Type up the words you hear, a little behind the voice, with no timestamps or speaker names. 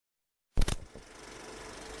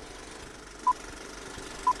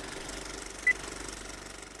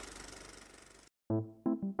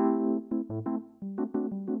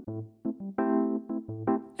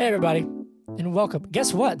Hey, everybody, and welcome.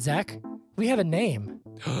 Guess what, Zach? We have a name.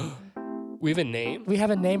 We have a name? We have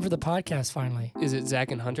a name for the podcast finally. Is it Zach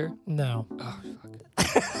and Hunter? No. Oh,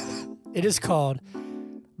 fuck. It is called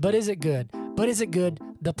But Is It Good? But Is It Good?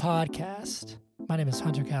 The podcast. My name is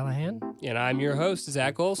Hunter Callahan. And I'm your host,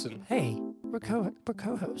 Zach Olson. Hey, we're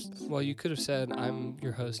co-hosts. Well, you could have said I'm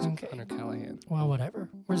your host, Okay. Hunter Callahan. Well, whatever.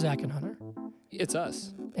 We're Zach and Hunter. It's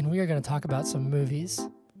us. And we are going to talk about some movies,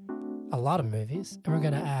 a lot of movies, and we're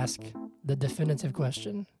going to ask the definitive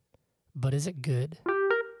question, but is it good?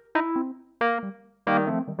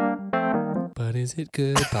 But is it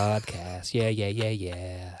good podcast?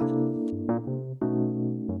 Yeah.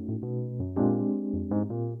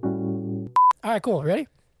 All right, cool. Ready?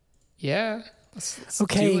 Yeah. Let's do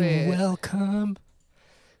Okay, it. welcome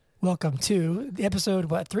to the episode,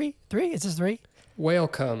 what, three? Is this three?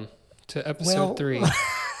 Welcome to episode 3.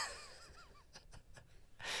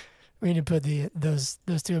 We need to put those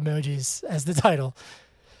two emojis as the title.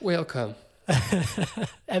 Welcome.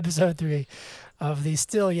 Episode 3 of the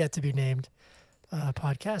still yet to be named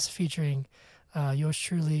podcast featuring yours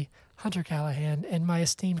truly, Hunter Callahan, and my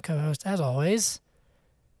esteemed co-host, as always,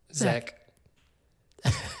 Zach.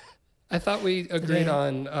 I thought we agreed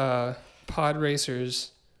on pod racers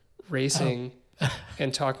racing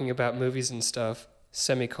and talking about movies and stuff,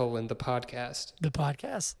 semicolon, the podcast. the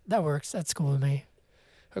podcast. That works. That's cool with me.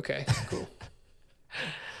 Okay, cool.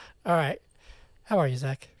 All right. How are you,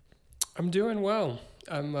 Zach? I'm doing well.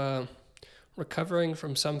 I'm recovering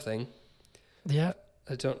from something. Yeah.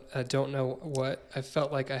 I don't know what. I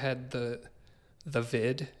felt like I had the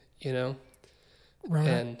vid, Rona.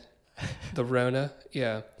 and the Rona,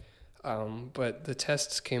 yeah. But the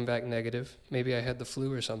tests came back negative. Maybe I had the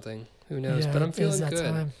flu or something. Who knows? Yeah, But I'm it is feeling that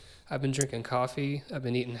good. time. I've been drinking coffee. I've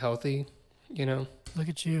been eating healthy. Look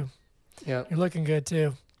at you. Yeah, You're looking good,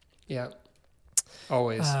 too. yeah.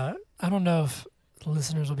 Always. I don't know if the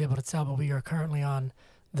listeners will be able to tell, but we are currently on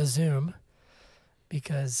the Zoom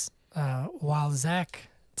because while Zach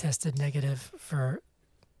tested negative for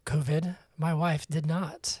COVID, my wife did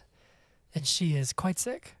not. And she is quite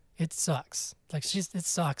sick. It sucks. It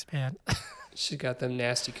sucks, man. She got them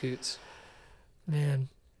nasty coots. Man.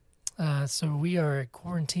 So we are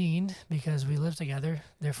quarantined because we live together.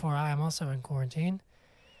 Therefore, I am also in quarantine.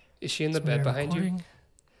 Is she in the So we bed are behind you? recording.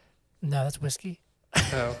 No, that's whiskey.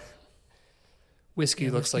 Oh. Whiskey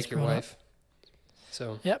Yeah, looks like whiskey's your grown up. wife.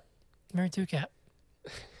 So, Married to a cat.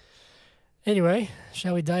 Anyway,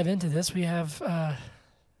 shall we dive into this? We have.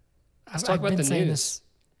 Let's talk about the saying news. This,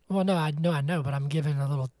 well, no, I know, but I'm giving a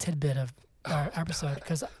little tidbit of our episode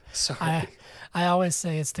because sorry. I always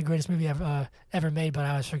say it's the greatest movie I've ever made, but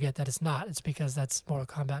I always forget that it's not. It's because that's Mortal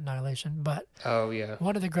Kombat Annihilation. But Oh, yeah.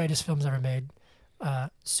 one of the greatest films ever made,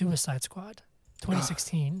 Suicide Squad,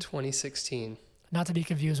 2016. 2016. Not to be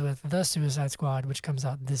confused with The Suicide Squad, which comes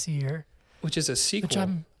out this year. Which is a sequel. Which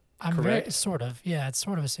I'm very correct? sort of. Yeah, it's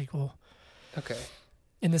sort of a sequel Okay.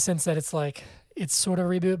 in the sense that it's sort of a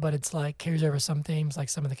reboot, but it's like carries over some themes, like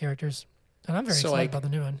some of the characters. And I'm very So, excited like, about the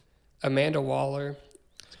new one. Amanda Waller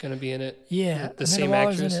is going to be in it. Yeah, The Amanda same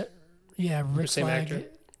Waller's in actress? it. Yeah, Rick same Flag. actor?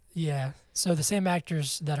 Yeah, so the same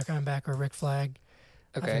actors that are coming back are Rick Flag.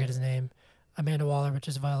 I Okay. forget his name. Amanda Waller, which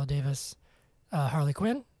is Viola Davis. Harley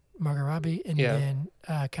Quinn, Margot Robbie, and Yeah.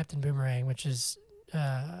 then Captain Boomerang, which is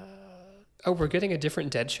Oh, we're getting a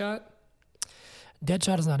different Deadshot?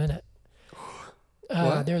 Deadshot is not in it.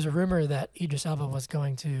 What? There's a rumor that Idris Elba was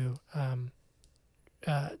going to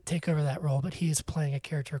take over that role, but he is playing a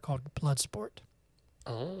character called Bloodsport.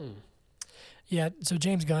 Oh. Yeah, so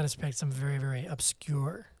James Gunn has picked some very, very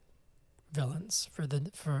obscure villains for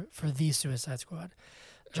the Suicide Squad.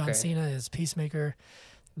 John Okay. Cena is Peacemaker.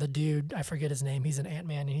 The dude, I forget his name. He's an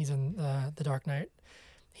Ant-Man, and he's in The Dark Knight.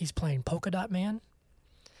 He's playing Polka Dot Man.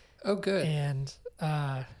 Oh, good. And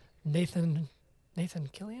Nathan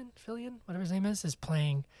Fillion, whatever his name is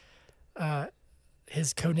playing.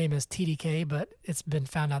 His code name is TDK, but it's been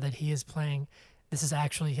found out that he is playing. This is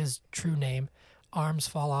actually his true name, Arms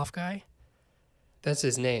Fall Off Guy. That's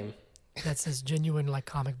his name. That's his genuine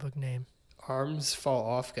comic book name. Arms Fall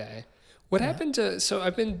Off Guy. What Yeah. happened to... So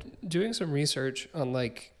I've been doing some research on,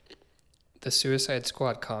 the Suicide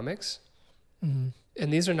Squad comics. Mm-hmm.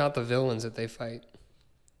 And these are not the villains that they fight.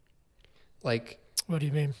 What do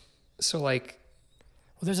you mean? So, Well,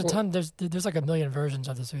 there's a ton. There's a million versions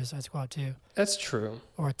of the Suicide Squad too, that's true.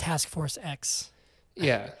 or Task Force X.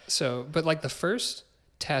 Yeah. So, but the first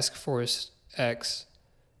Task Force X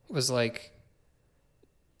was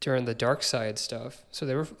during the Dark Side stuff. So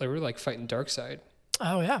they were fighting Dark Side.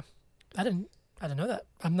 Oh yeah, I didn't know that.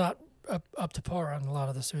 I'm not up to par on a lot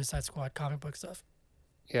of the Suicide Squad comic book stuff.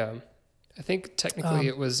 Yeah. I think technically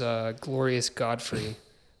it was Glorious Godfrey,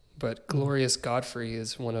 but Glorious Godfrey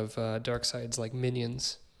is one of Darkseid's like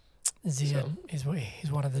minions. He's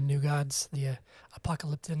one of the new gods, the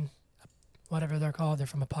Apocalyptin, whatever they're called. They're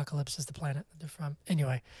from Apocalypse is the planet that they're from.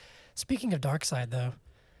 Anyway, speaking of Darkseid, though,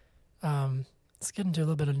 let's get into a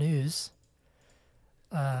little bit of news.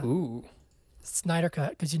 Ooh. Snyder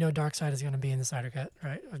Cut, because you know Darkseid is going to be in the Snyder Cut,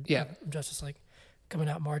 right? Yeah. Justice League. Coming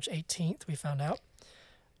out March 18th, we found out.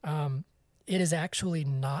 It is actually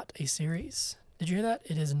not a series. Did you hear that?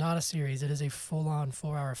 It is not a series. It is a full-on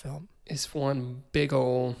 4-hour film. It's one big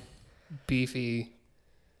old beefy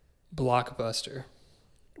blockbuster.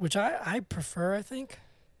 Which I prefer, I think.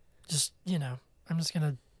 Just, I'm just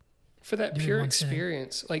going to... For that pure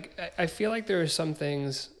experience. Like, I feel like there are some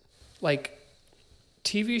things, like,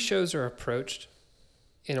 TV shows are approached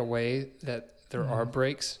in a way that there are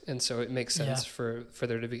breaks, and so it makes sense for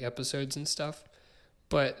there to be episodes and stuff.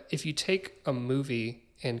 But if you take a movie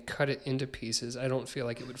and cut it into pieces, I don't feel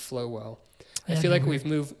like it would flow well. I feel like we've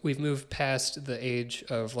moved past the age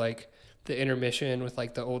of like the intermission with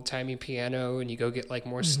like the old timey piano, and you go get like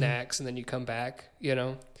more snacks, and then you come back.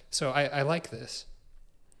 So I like this.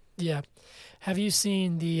 Yeah, have you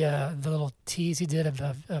seen the little tease he did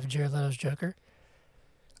of Jared Leto's Joker?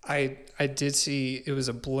 I did see it was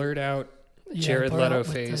a blurred out Jared Leto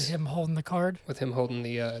face with him holding the card. With him holding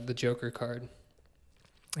the Joker card.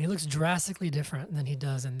 He looks drastically different than he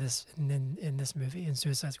does in this movie, in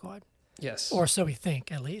Suicide Squad. Yes. Or so we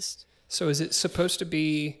think, at least. So is it supposed to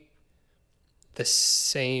be the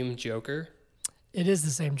same Joker? It is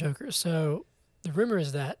the same Joker. So the rumor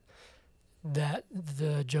is that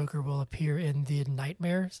the Joker will appear in the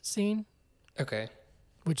Nightmare scene. Okay.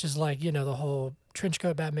 Which is like, the whole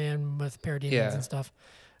trenchcoat Batman with parademons and stuff.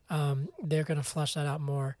 They're going to flesh that out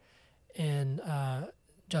more in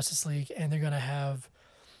Justice League, and they're going to have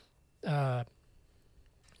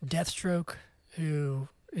Deathstroke, who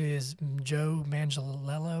is Joe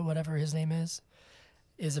Manganiello, whatever his name is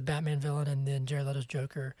a Batman villain, and then Jared Leto's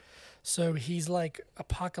Joker. So he's like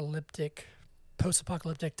post-apocalyptic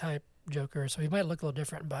type Joker, so he might look a little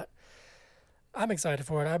different, but I'm excited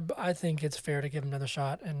for it. I think it's fair to give him another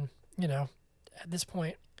shot, and, at this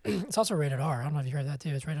point, it's also rated R. I don't know if you heard that, too.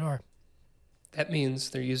 It's rated R. That means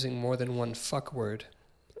they're using more than one fuck word.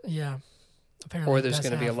 Yeah. Apparently, or there's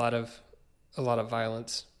going to be a lot of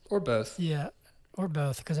violence, or both. Yeah, or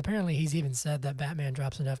both, because apparently he's even said that Batman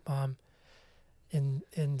drops an F-bomb in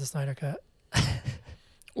the Snyder Cut.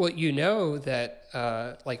 Well,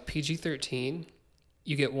 that like PG-13,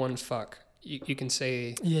 you get one fuck. You can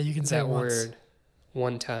say that word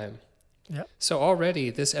one time. Yep. So already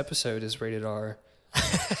this episode is rated R.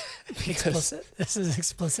 Explicit. This is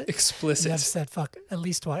explicit. Explicit. You have said fuck at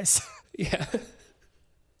least twice. Yeah.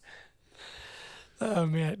 Oh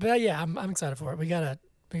man, but yeah, I'm excited for it. We gotta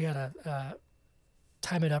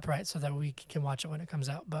time it up right so that we can watch it when it comes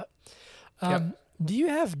out. But do you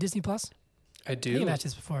have Disney Plus? I do. I think I've asked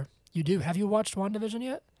this before. You do. Have you watched WandaVision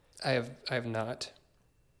yet? I have not.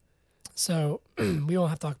 So we won't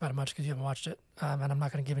have to talk about it much because you haven't watched it, and I'm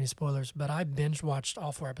not going to give any spoilers. But I binge watched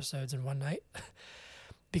all 4 episodes in one night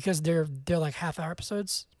because they're like half-hour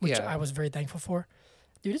episodes, which I was very thankful for.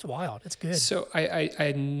 Dude, it's wild. It's good. So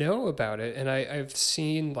I know about it, and I've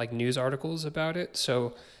seen like news articles about it.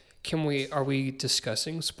 So are we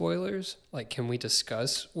discussing spoilers? Like, can we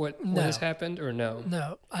discuss what has happened or no?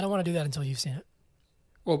 No, I don't want to do that until you've seen it.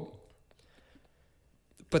 Well,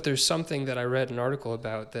 but there's something that I read an article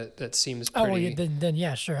about that seems pretty... Oh, well, then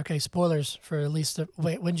yeah, sure. Okay, spoilers for at least...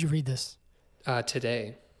 Wait, when did you read this?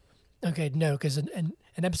 Today. Okay, no, because an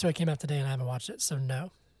episode came out today and I haven't watched it, so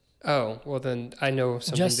no. Oh, well then I know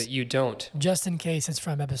something that you don't. Just in case it's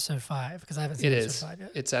from episode 5, because I haven't seen episode 5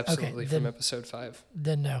 yet. It's absolutely from episode 5.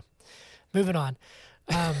 Then no. Moving on.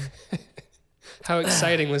 How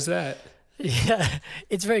exciting was that? Yeah,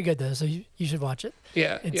 it's very good though, so you should watch it.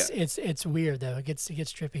 Yeah, it's weird though. It gets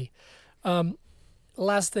trippy.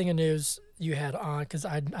 Last thing of news you had on, because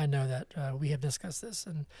I know that we have discussed this,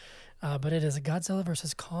 and but it is a Godzilla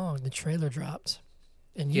vs. Kong. The trailer dropped,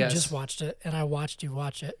 and you just watched it, and I watched you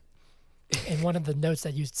watch it. And one of the notes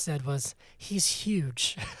that you said was, "He's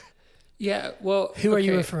huge." Yeah, well, who are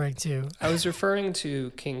you referring to? I was referring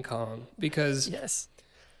to King Kong because yes,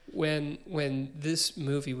 when this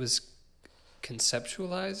movie was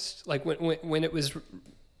conceptualized, like when it was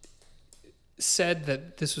said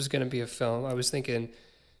that this was going to be a film, I was thinking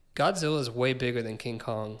Godzilla is way bigger than King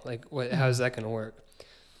Kong. Like, how is that going to work?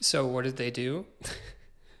 So what did they do?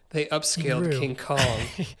 They upscaled King Kong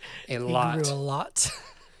a lot. He grew a lot.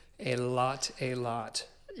 A lot.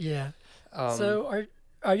 Yeah. So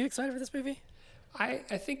are you excited for this movie? I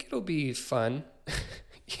think it'll be fun.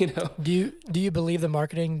 You know. Do you believe the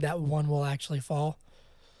marketing that one will actually fall?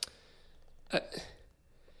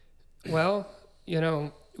 Well, you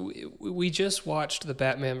know, we just watched the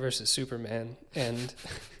Batman versus Superman, and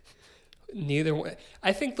neither one.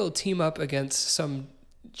 I think they'll team up against some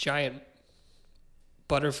giant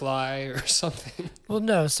butterfly or something. Well,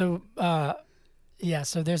 no. So, yeah.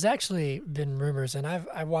 So there's actually been rumors, and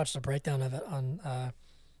I watched a breakdown of it on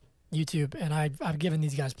YouTube, and I've given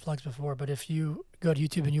these guys plugs before. But if you go to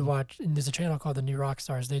YouTube and you watch, and there's a channel called The New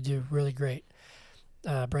Rockstars, they do really great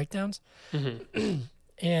breakdowns. Mm-hmm.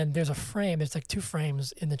 And there's a frame. There's like 2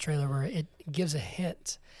 frames in the trailer where it gives a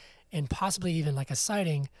hint, and possibly even like a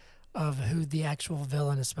sighting of who the actual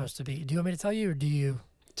villain is supposed to be. Do you want me to tell you, or do you?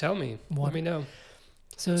 Tell me. Let me know.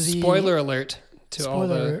 So spoiler alert to all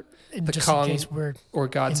the Kong or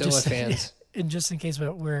Godzilla fans. And just in case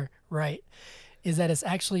we're right, is that it's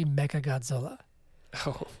actually Mechagodzilla.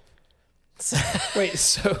 Oh. Wait,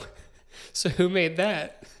 so who made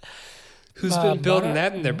that? Who's been building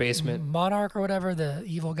that in their basement? Monarch or whatever, the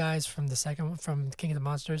evil guys from from King of the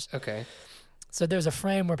Monsters. Okay. So there's a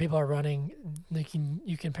frame where people are running.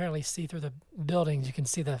 You can apparently see through the buildings. You can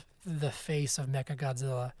see the face of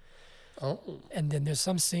Mechagodzilla. Oh. And then there's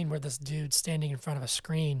some scene where this dude's standing in front of a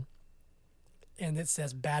screen, and it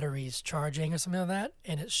says batteries charging or something like that,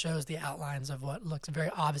 and it shows the outlines of what looks very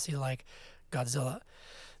obviously like Godzilla.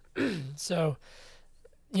 So,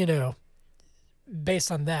 you know,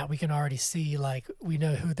 based on that, we can already see, like, we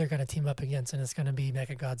know who they're going to team up against, and it's going to be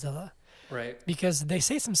Mechagodzilla. Right. Because they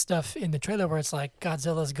say some stuff in the trailer where it's like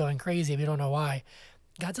Godzilla's going crazy. We don't know why.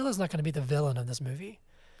 Godzilla's not going to be the villain of this movie.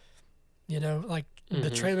 You know, like the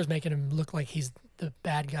trailer's making him look like he's the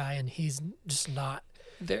bad guy, and he's just not.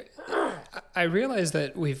 I realize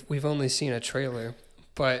that we've only seen a trailer,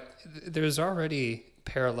 but there's already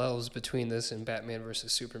parallels between this and Batman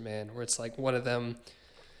versus Superman, where it's like one of them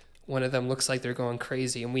looks like they're going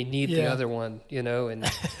crazy, and we need the other one, you know, and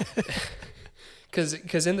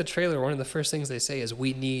because in the trailer, one of the first things they say is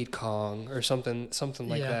 "we need Kong" or something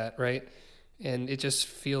like that, right? And it just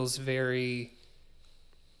feels very,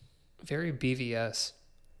 very BVS.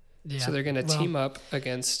 Yeah. So they're going to team up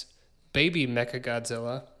against baby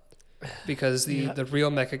Mechagodzilla because the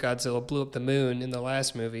real Mechagodzilla blew up the moon in the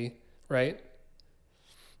last movie, right?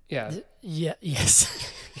 Yeah.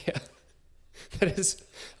 Yes. Yeah. That is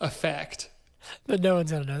a fact. But no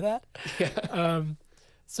one's going to know that. Yeah.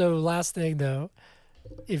 So last thing though,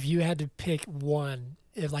 if you had to pick one,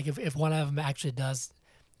 if one of them actually does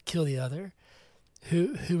kill the other,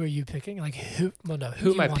 who are you picking? Like who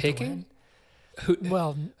am I picking?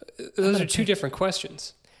 Those are two different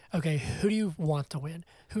questions. Okay, who do you want to win?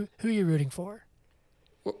 Who are you rooting for?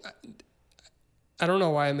 Well, I don't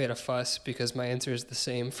know why I made a fuss because my answer is the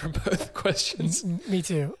same for both questions. Me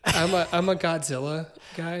too. I'm a Godzilla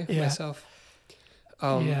guy myself.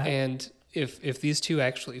 And if these two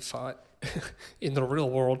actually fought in the real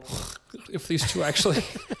world, if these two actually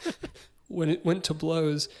went to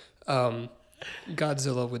blows,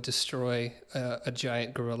 Godzilla would destroy a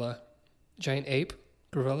giant ape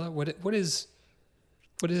gorilla. What is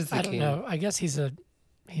the I don't know. I guess he's a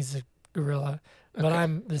gorilla, but okay.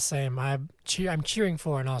 I'm the same. I'm cheering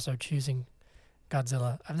for and also choosing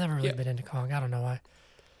Godzilla. I've never really been into Kong. I don't know why.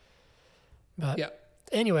 But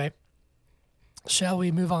anyway, shall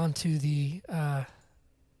we move on to the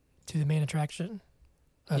main attraction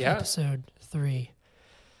of episode 3?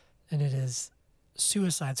 And it is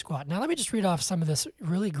Suicide Squad. Now, let me just read off some of this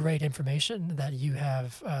really great information that you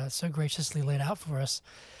have so graciously laid out for us.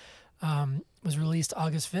 Was released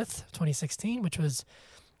August 5th, 2016, which was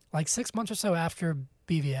like 6 months or so after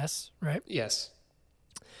BVS, right? Yes.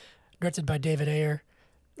 Directed by David Ayer.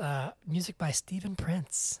 Music by Stephen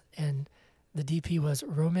Prince. And the DP was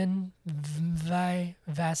Roman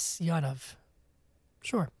Vasyanov.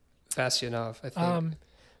 Sure. Vasyanov, I think.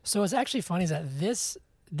 So what's actually funny is that this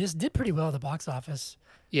did pretty well at the box office.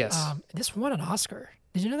 Yes. This won an Oscar.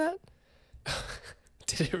 Did you know that?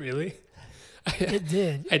 Did it really? It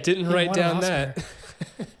did. I didn't write down that.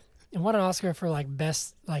 It won an Oscar for like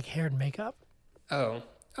best like hair and makeup. Oh,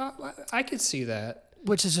 I could see that.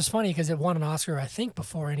 Which is just funny because it won an Oscar, I think,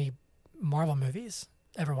 before any Marvel movies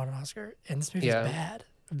ever won an Oscar. And this movie is bad,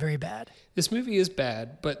 very bad. This movie is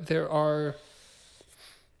bad, but there are.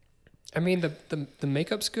 I mean, the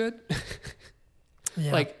makeup's good.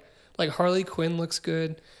 Yeah. Like Harley Quinn looks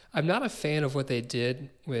good. I'm not a fan of what they did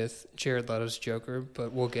with Jared Leto's Joker,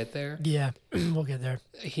 but we'll get there. Yeah, we'll get there.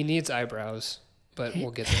 He needs eyebrows, but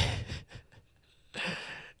we'll get there.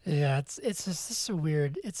 Yeah, it's a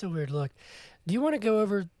weird look. Do you want to go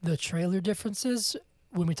over the trailer differences,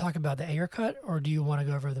 when we talk about the Ayer cut, or do you want to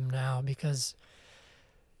go over them now? Because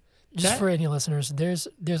just That- for any listeners, there's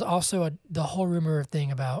also the whole rumor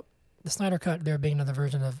thing about the Snyder cut, there being another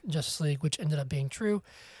version of Justice League, which ended up being true.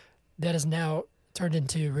 That is now turned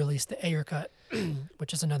into release the Ayer cut,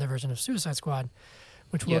 which is another version of Suicide Squad,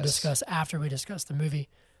 which we'll Yes. discuss after we discuss the movie.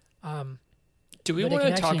 Do we But it want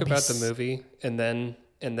can to talk actually be about the movie and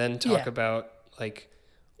then talk Yeah. about like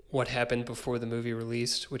what happened before the movie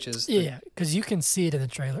released, which is Yeah, because you can see it in the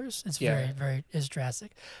trailers. It's Yeah. it's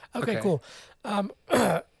drastic. Okay, Okay. cool.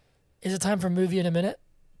 Is it time for movie in a minute?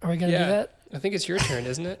 Are we gonna Yeah. do that? I think it's your turn,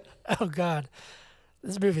 isn't it? Oh God,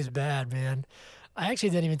 this movie's bad, man. I actually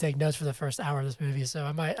didn't even take notes for the first hour of this movie, so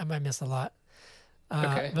I might miss a lot.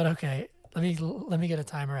 Okay. But okay, let me get a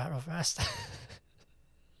timer out real fast.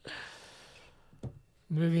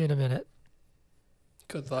 Movie in a minute.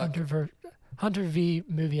 Good luck. Hunter v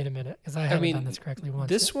movie in a minute, because I haven't mean, done this correctly once.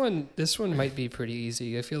 This one might be pretty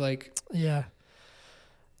easy. I feel like Yeah.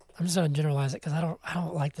 I'm just gonna generalize it because I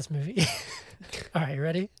don't like this movie. All right, you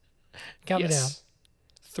ready? Count me down.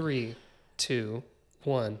 3, 2,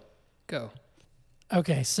 1, go.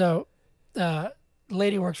 Okay, so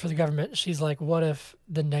lady works for the government. She's like, what if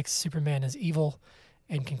the next Superman is evil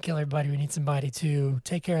and can kill everybody? We need somebody to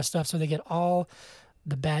take care of stuff. So they get all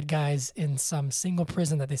the bad guys in some single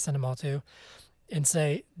prison that they send them all to and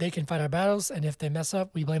say they can fight our battles. And if they mess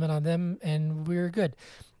up, we blame it on them and we're good.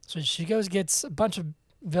 So she goes, gets a bunch of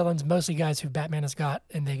villains, mostly guys who Batman has got,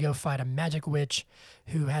 and they go fight a magic witch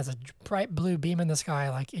who has a bright blue beam in the sky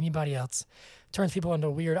like anybody else. Turns people into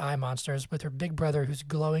weird eye monsters with her big brother who's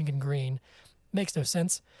glowing and green. Makes no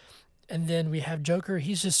sense. And then we have Joker.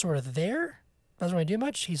 He's just sort of there. Doesn't really do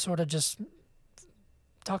much. He sort of just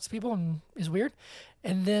talks to people and is weird.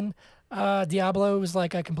 And then Diablo is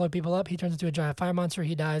like, I can blow people up. He turns into a giant fire monster.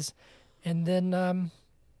 He dies. And then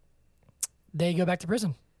they go back to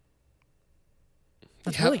prison.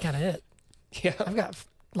 That's Yep. really kind of it. Yeah. I've got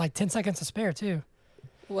like 10 seconds to spare, too.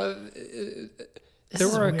 Well, This there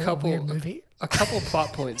is were a weird couple movie.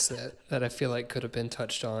 plot points that I feel like could have been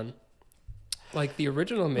touched on. Like the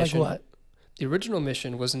original Like mission. what? The original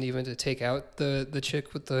mission wasn't even to take out the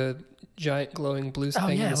chick with the giant glowing blue Oh,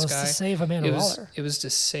 thing yeah, in it the was sky. to save Amanda Waller, It was to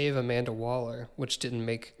save Amanda Waller, which didn't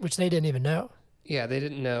make which they didn't even know. yeah, they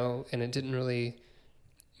didn't know, and it didn't really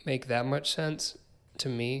make that much sense to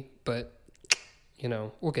me, but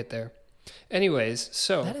we'll get there. Anyways,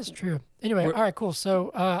 so That is true. Anyway, Where- all right, cool.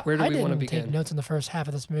 So where do I we wanna didn't take begin? notes in the first half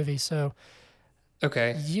of this movie. So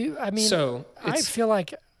okay. So I it's feel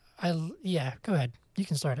like yeah, go ahead. You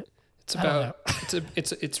can start it. it's I don't about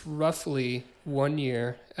it's roughly 1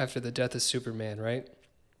 year after the death of Superman, right?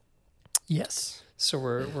 Yes. So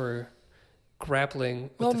we're grappling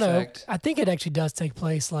with Well, the no, fact. I think it actually does take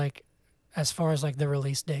place like as far as like the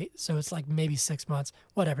release date. So it's like maybe 6 months.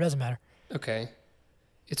 Whatever, doesn't matter. Okay.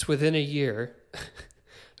 It's within a year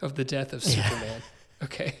of the death of Yeah. Superman.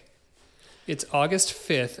 Okay. It's August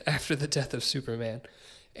 5th after the death of Superman.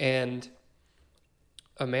 And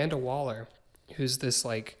Amanda Waller, who's this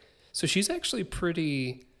so she's actually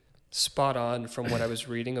pretty spot on from what I was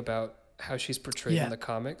reading about how she's portrayed Yeah. in the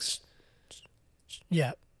comics.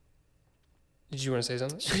 Yeah, Did you want to say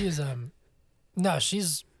something? she is no,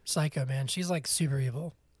 she's psycho, man. She's like super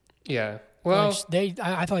evil. Yeah. Well, Like,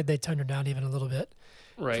 I feel like they toned her down even a little bit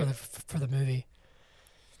right. for the movie.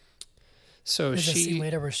 So There's a scene she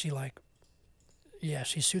later where she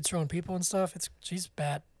she shoots her own people and stuff. She's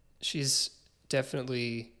bad. she's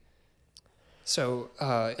definitely so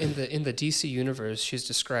in the DC universe she's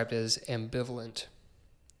described as ambivalent.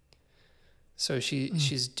 So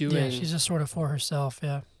she's doing Yeah, she's just sort of for herself.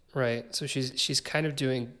 Yeah. right. So she's kind of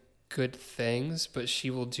doing good things, but she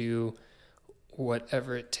will do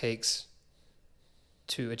whatever it takes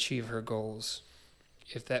to achieve her goals.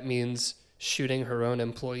 If that means shooting her own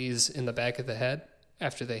employees in the back of the head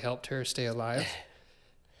after they helped her stay alive.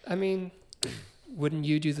 I mean, wouldn't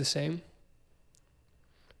you do the same?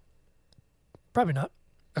 Probably not.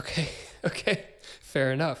 Okay. Okay.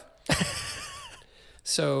 Fair enough.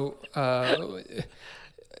 So,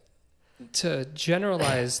 to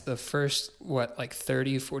generalize the first,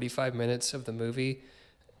 30, 45 minutes of the movie,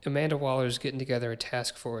 Amanda Waller's getting together a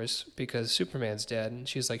task force because Superman's dead. And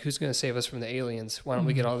she's like, who's going to save us from the aliens? Why don't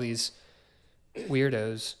we get all these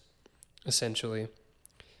weirdos, essentially?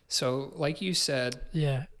 So, like you said,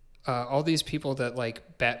 Yeah. all these people that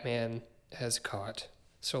Batman has caught.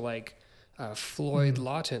 So Floyd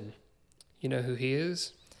Lawton, you know who he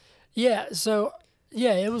is? Yeah. So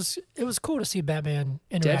yeah, it was cool to see Batman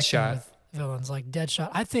interacting Deadshot. with villains like Deadshot.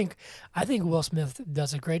 I think Will Smith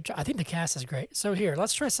does a great job. I think the cast is great. So here,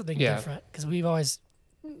 let's try something Yeah. different because we've always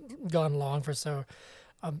gone long for so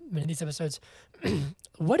in these episodes.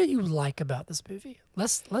 What do you like about this movie?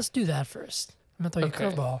 Let's do that first. I'm gonna throw you a Okay.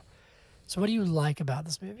 curveball. So, what do you like about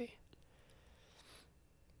this movie?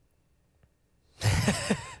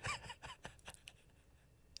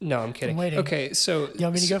 No, I'm kidding. I'm waiting. Okay, so You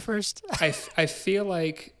want me to go first? I feel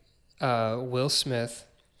like Will Smith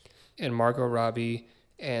and Margot Robbie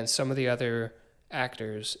and some of the other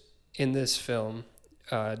actors in this film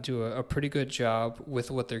do a pretty good job with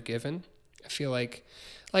what they're given. I feel like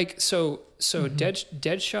Deadshot's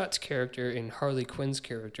character and Harley Quinn's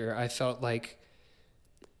character, I felt like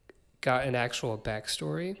got an actual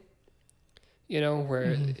backstory,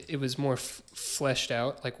 where it was more fleshed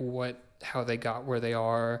out, like how they got where they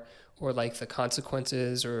are, or like the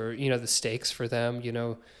consequences, or the stakes for them.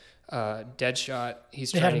 Deadshot,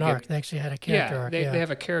 he's They trying had to an get arc. They actually had a character arc. they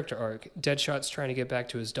have a character arc. Deadshot's trying to get back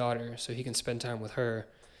to his daughter so he can spend time with her,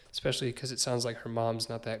 especially because it sounds like her mom's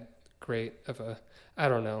not that great of a. I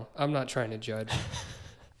don't know. I'm not trying to judge.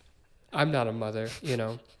 I'm not a mother,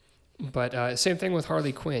 But same thing with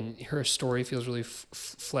Harley Quinn. Her story feels really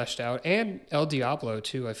fleshed out, and El Diablo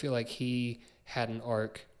too. I feel like he had an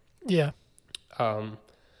arc. Yeah.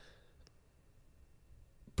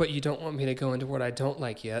 But you don't want me to go into what I don't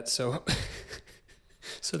like yet, so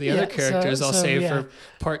so the other characters I'll save for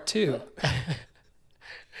part 2.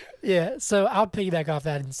 Yeah, so I'll piggyback off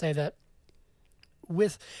that and say that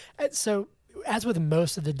as with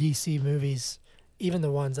most of the DC movies, even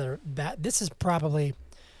the ones that are bad, this is probably,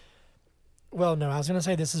 well, no, I was going to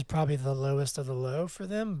say this is probably the lowest of the low for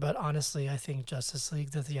them, but honestly, I think Justice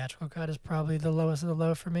League, the theatrical cut, is probably the lowest of the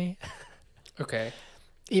low for me. Okay.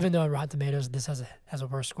 Even though on Rotten Tomatoes, this has a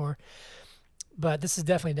worse score. But this is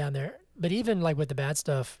definitely down there. But even like with the bad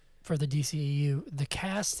stuff for the DCEU, the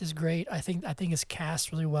cast is great. I think it's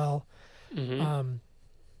cast really well. Mm-hmm.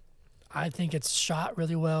 I think it's shot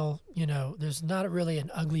really well. There's not really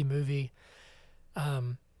an ugly movie.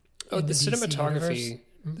 The cinematography.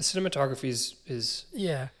 Mm-hmm. The cinematography is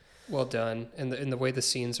Yeah. well done, and the way the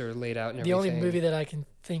scenes are laid out and The everything. only movie that I can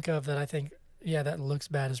think of that I think, that looks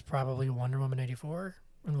bad is probably Wonder Woman 84,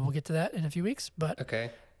 and we'll get to that in a few weeks. But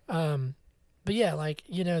Okay. but yeah,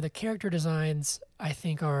 the character designs I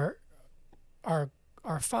think are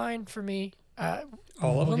fine for me. All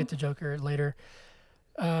we'll of them? get to Joker later.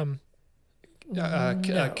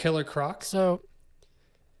 No. Killer Croc. So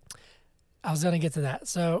I was gonna get to that.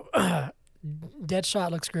 So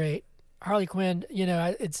Deadshot looks great. Harley Quinn,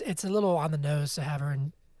 it's a little on the nose to have her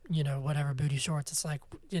in, whatever booty shorts. It's like,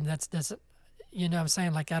 that's what I'm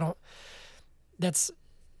saying, like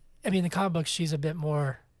in the comic books she's a bit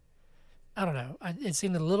more, I don't know. It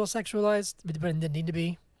seemed a little sexualized, but it didn't need to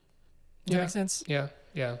be. Does that make sense? Yeah.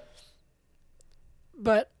 Yeah.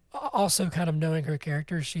 But also kind of knowing her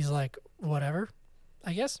character, she's like, whatever,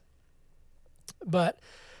 I guess. But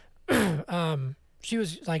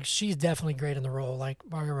she's definitely great in the role. Like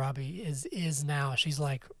Margot Robbie is now. She's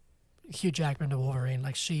like Hugh Jackman to Wolverine.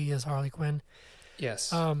 Like she is Harley Quinn.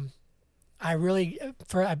 Yes. I really,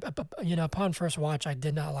 upon first watch, I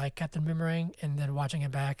did not like Captain Boomerang, and then watching it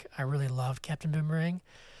back, I really loved Captain Boomerang.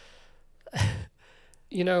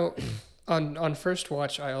 On first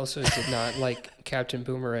watch, I also did not like Captain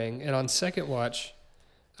Boomerang, and on second watch,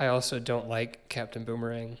 I also don't like Captain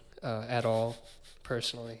Boomerang at all,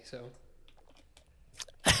 personally. So,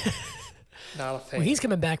 not a fan. Well, he's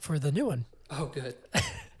coming back for the new one. Oh, good.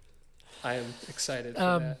 I am excited for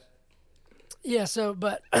that. Yeah. So,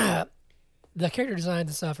 but the character designs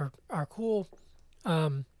and stuff are cool.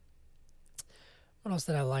 What else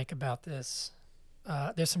did I like about this?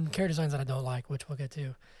 There's some character designs that I don't like, which we'll get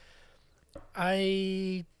to.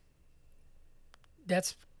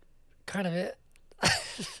 That's kind of it.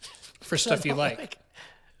 For stuff you like.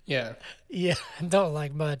 Yeah. Yeah, I don't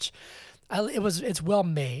like much. It's well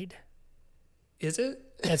made. Is it?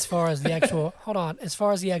 As far as the actual as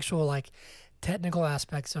far as the actual like technical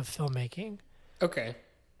aspects of filmmaking. Okay.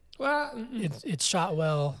 Well, it's shot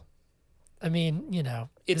well. I mean, the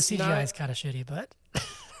CGI is kind of shitty, but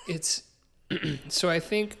it's so I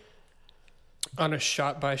think on a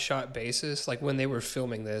shot by shot basis, like when they were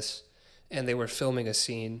filming this and they were filming a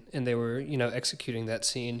scene and they were, executing that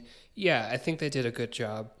scene, yeah, I think they did a good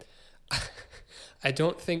job. I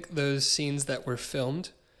don't think those scenes that were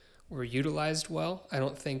filmed were utilized well. I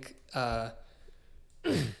don't think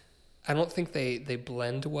they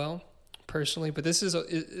blend well, personally. But there's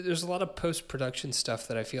a lot of post production stuff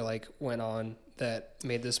that I feel like went on that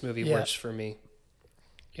made this movie worse for me.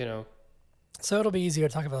 So it'll be easier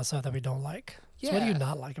to talk about the stuff that we don't like. Yeah. So what do you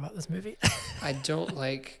not like about this movie? I don't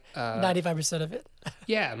like 95% of it.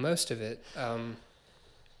 Yeah, most of it.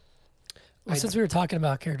 Well, since we were talking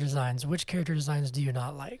about character designs, which character designs do you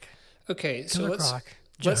not like? Okay, so Killer Croc,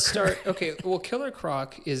 Joker. let's start. Okay, well, Killer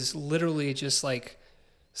Croc is literally just like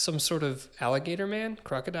some sort of alligator man,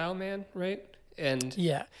 crocodile man, right? And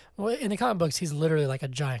yeah, well, in the comic books, he's literally like a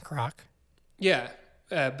giant croc. yeah,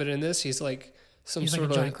 but in this, he's like He's like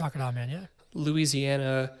a giant crocodile man. Yeah.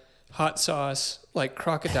 Louisiana hot sauce, like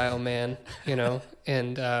crocodile man, you know?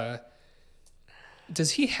 And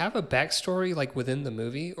does he have a backstory like within the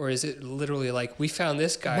movie, or is it literally like we found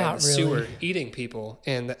this guy in the sewer eating people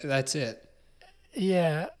and that's it?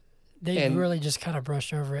 Yeah, they really just kind of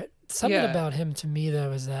brush over it. Something about him to me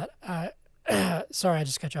though is that sorry, I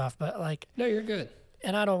just cut you off, but like no, you're good.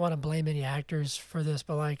 And I don't want to blame any actors for this,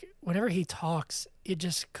 but like whenever he talks, it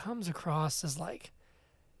just comes across as like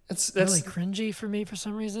that's really cringy for me for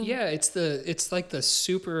some reason. Yeah, it's like the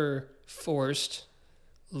super forced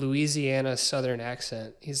Louisiana Southern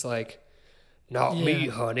accent. He's like, "Not me,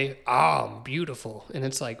 honey. I'm beautiful," and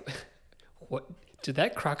it's like, what? Did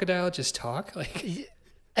that crocodile just talk? Like,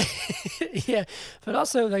 yeah, but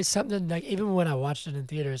also like something like even when I watched it in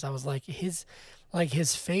theaters, I was like his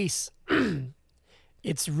face.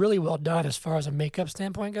 It's really well done as far as a makeup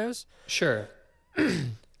standpoint goes. Sure.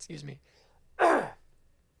 Excuse me.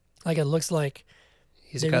 Like it looks like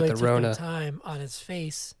he's got the Rona. Their time on his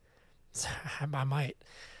face. I might.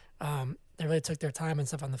 They really took their time and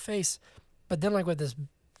stuff on the face, but then like with this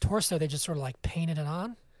torso, they just sort of like painted it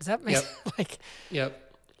on. Does that make like?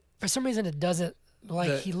 Yep. For some reason, it doesn't.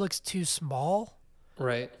 Like he looks too small.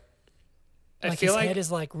 Right. Like his head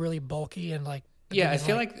is like really bulky and like. Yeah, I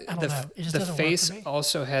feel like the face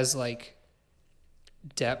also has like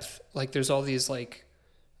depth. Like there's all these like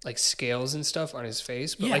scales and stuff on his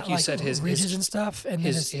face, but like you said, his ridges and stuff, and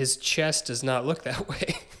his chest does not look that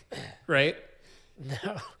way, right?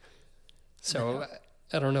 No. So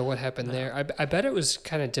I don't know what happened there. I bet it was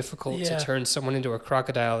kind of difficult to turn someone into a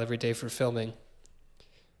crocodile every day for filming.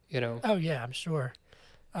 You know. Oh yeah, I'm sure.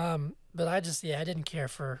 But I didn't care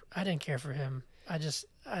for him.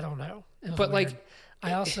 I don't know. But weird. Like,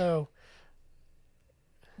 I also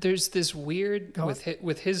there's this weird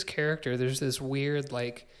with his character. There's this weird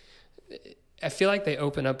like. I feel like they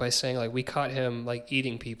open up by saying like we caught him like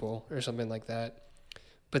eating people or something like that,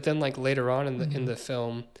 but then like later on in the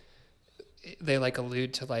film, they like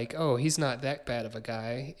allude to like, oh, he's not that bad of a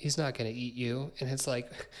guy. He's not going to eat you, and it's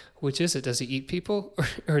like, which is it? Does he eat people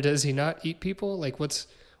or does he not eat people? Like what's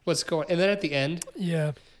going? And then at the end,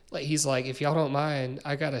 like he's like, if y'all don't mind,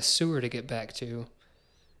 I got a sewer to get back to.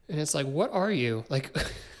 And it's like, what are you? Like,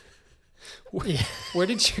 where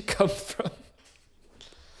did you come from?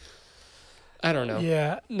 I don't know.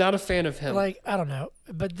 Yeah. Not a fan of him. Like, I don't know.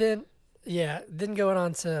 But then going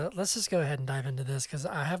on to, let's just go ahead and dive into this because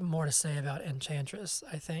I have more to say about Enchantress,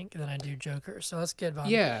 I think, than I do Joker. So let's get on.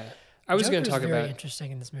 Yeah. I was going to talk about. Very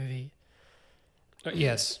interesting in this movie.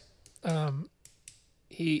 Yes.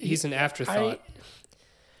 He's an afterthought.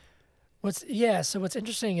 What's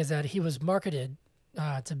interesting is that he was marketed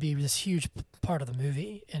to be this huge part of the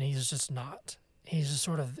movie, and he's just not. He's just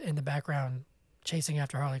sort of in the background chasing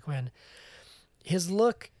after Harley Quinn. His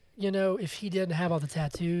look, if he didn't have all the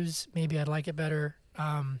tattoos, maybe I'd like it better.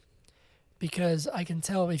 Because I can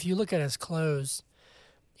tell if you look at his clothes,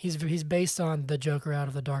 he's based on the Joker out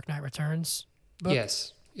of the Dark Knight Returns book.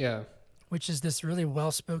 Yes. Yeah. Which is this really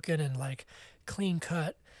well-spoken and like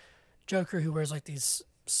clean-cut Joker who wears like these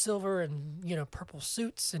silver and purple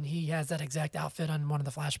suits, and he has that exact outfit on one of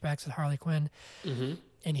the flashbacks with Harley Quinn. Mm-hmm.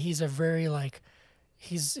 And he's a very like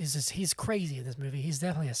he's crazy in this movie. He's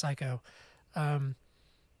definitely a psycho.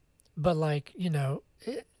 But like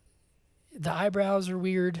the eyebrows are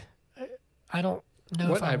weird. I don't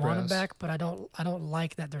know if I want them back, but I don't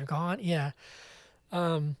like that they're gone. Yeah.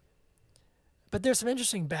 But there's some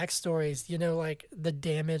interesting backstories. Like the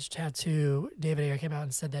damage tattoo. David Ayer came out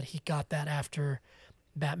and said that he got that after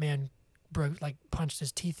Batman punched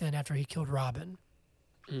his teeth in after he killed Robin.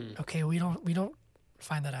 Okay, we don't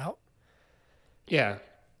find that out. Yeah.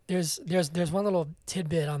 There's one little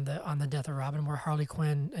tidbit on the death of Robin where Harley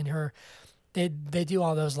Quinn and her they do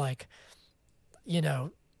all those like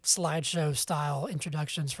slideshow style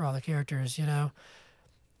introductions for all the characters.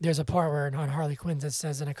 There's a part where on Harley Quinn that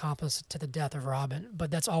says an accomplice to the death of Robin,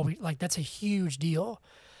 but that's all that's a huge deal.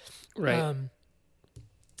 Right.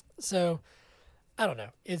 So I don't know.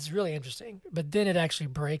 It's really interesting. But then it actually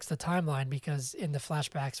breaks the timeline because in the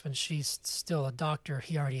flashbacks when she's still a doctor,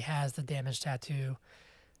 he already has the damage tattoo,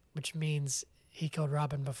 which means he killed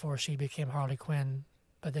Robin before she became Harley Quinn,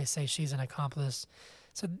 but they say she's an accomplice.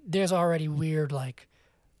 So there's already weird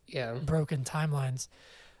broken timelines.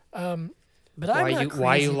 But why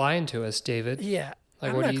are you lying to us, David? Yeah. Like,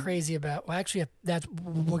 I'm what not do you? crazy about. Well, actually,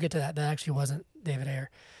 we'll get to that. That actually wasn't David Ayer.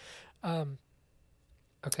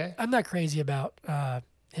 Okay. I'm not crazy about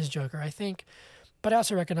his Joker. I think, but I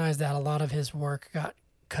also recognize that a lot of his work got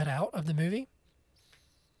cut out of the movie.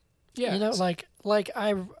 Yeah. You know, like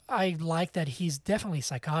I like that he's definitely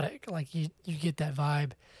psychotic. Like you get that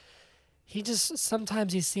vibe. He just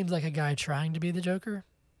sometimes he seems like a guy trying to be the Joker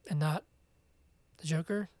and not the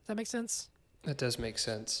Joker. Does that make sense? That does make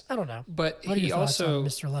sense. I don't know. But What are he your thoughts also on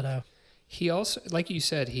Mr. Leto? he also, like you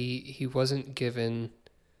said, he wasn't given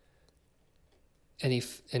any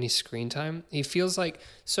screen time. He feels like,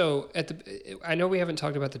 so at the, I know we haven't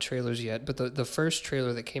talked about the trailers yet, but the first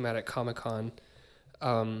trailer that came out at Comic-Con,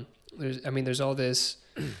 there's all this,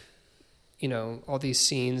 all these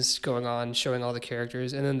scenes going on showing all the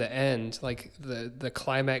characters, and then the end, like the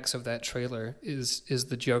climax of that trailer is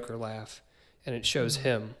the Joker laugh, and it shows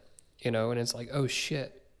him, and it's like, oh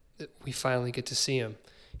shit, we finally get to see him.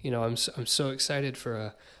 I'm so excited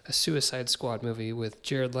for a Suicide Squad movie with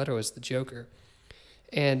Jared Leto as the Joker.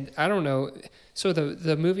 And I don't know. So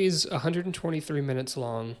the movie's 123 minutes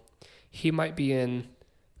long. He might be in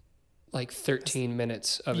like 13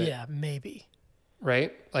 minutes of it. Yeah, maybe.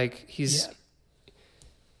 Right? Like he's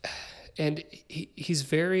and he's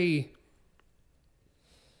very,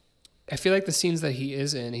 I feel like the scenes that he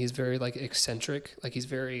is in, he's very like eccentric. Like he's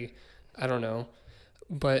very, I don't know.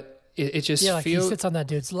 But it just like feels, he sits on that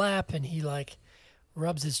dude's lap and he like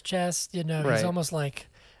rubs his chest, He's Right. almost like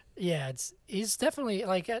he's definitely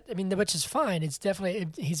like, which is fine. He's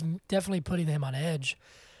definitely putting him on edge,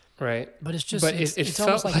 right. but it's just, But it's felt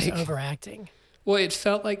almost like he's overacting. Well, it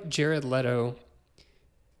felt like Jared Leto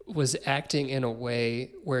was acting in a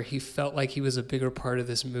way where he felt like he was a bigger part of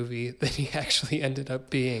this movie than he actually ended up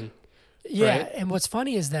being. Yeah. Right? And what's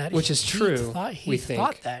funny is that Which is true, He we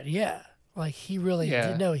thought think. that. Yeah. Like he really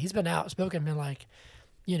did know. He's been outspoken, been like,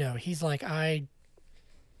 he's like, I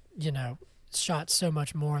shot so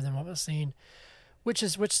much more than what was seen, which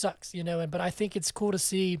sucks, but I think it's cool to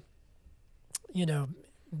see,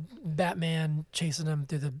 Batman chasing him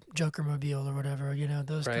through the Joker mobile or whatever,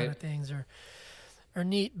 those kind of things are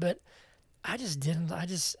neat, but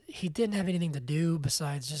he didn't have anything to do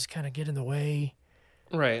besides just kind of get in the way.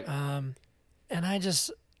 Right. And I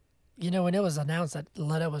just, when it was announced that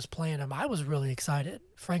Leto was playing him, I was really excited.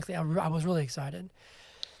 Frankly, I was really excited.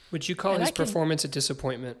 Would you call his performance a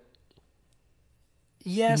disappointment?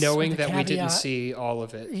 Yes. Knowing that we didn't see all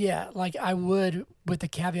of it. Yeah, like I would, with the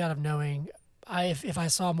caveat of knowing, if I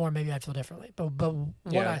saw more, maybe I'd feel differently. But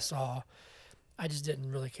what I saw, I just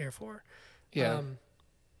didn't really care for. Yeah.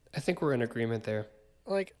 I think we're in agreement there.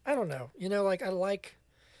 Like, I don't know.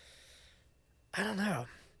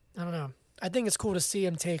 I don't know. I think it's cool to see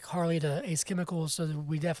him take Harley to Ace Chemical, so that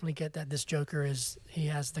we definitely get that this Joker he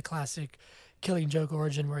has the classic Killing Joke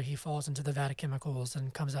origin where he falls into the vat of chemicals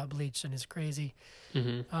and comes out bleached and is crazy.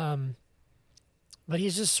 Mm-hmm. But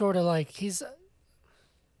he's just sort of like, he's, I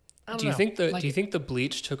don't know. Do you think the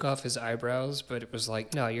bleach took off his eyebrows, but it was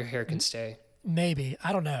like, no, your hair can stay? Maybe.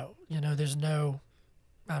 I don't know. There's no,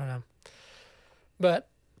 I don't know. But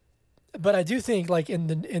I do think like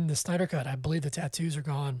in the Snyder Cut, I believe the tattoos are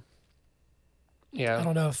gone. Yeah. I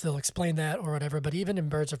don't know if they'll explain that or whatever, but even in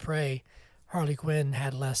Birds of Prey, Harley Quinn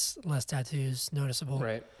had less tattoos noticeable.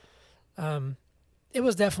 Right. It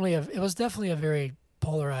was definitely a very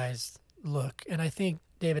polarized look, and I think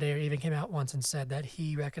David Ayer even came out once and said that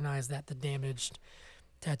he recognized that the damaged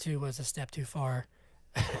tattoo was a step too far,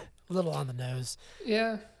 a little on the nose.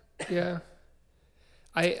 Yeah.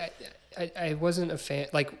 I wasn't a fan.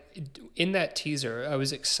 Like in that teaser, I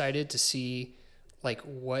was excited to see like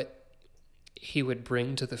what he would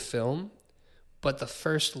bring to the film, but the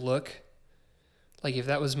first look, like if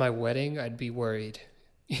that was my wedding, I'd be worried.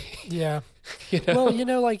 Yeah. Well,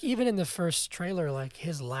 like even in the first trailer, like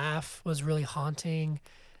his laugh was really haunting.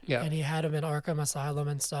 Yeah. And he had him in Arkham Asylum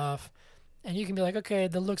and stuff. And you can be like, okay,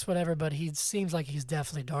 the looks, whatever, but he seems like he's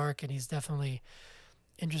definitely dark and he's definitely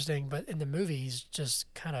interesting. But in the movie, he's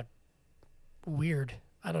just kind of weird.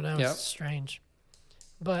 I don't know. Yep. It's strange.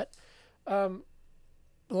 But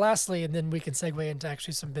lastly, and then we can segue into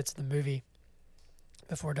actually some bits of the movie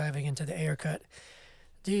before diving into the Ayer cut.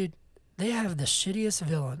 Dude, they have the shittiest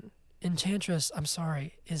villain. Enchantress, I'm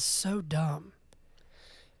sorry, is so dumb.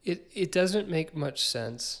 It doesn't make much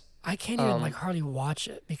sense. I can't even like hardly watch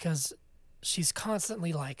it because she's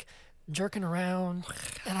constantly like jerking around,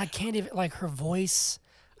 and I can't even like her voice.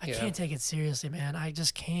 I can't take it seriously, man. I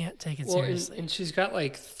just can't take it seriously. And she's got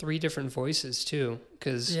like 3 different voices too,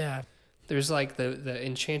 because there's like the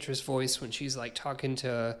Enchantress voice when she's like talking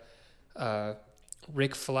to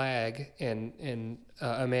Rick Flag and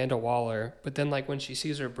Amanda Waller, but then like when she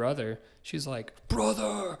sees her brother, she's like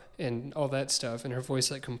brother and all that stuff, and her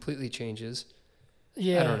voice like completely changes.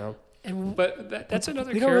 Yeah, I don't know, but that's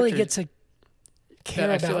another. We don't really get to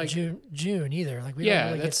care I feel about like, June either. Like we yeah,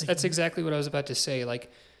 don't really that's exactly what I was about to say.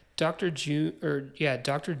 Like Dr. June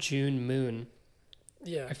Moon.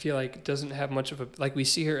 Yeah, I feel like doesn't have much of a like. We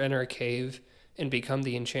see her enter a cave and become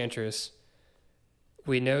the Enchantress.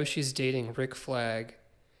 We know she's dating Rick Flag,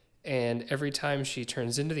 and every time she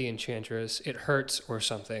turns into the Enchantress, it hurts or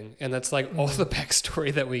something, and that's like all the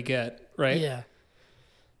backstory that we get, right? Yeah,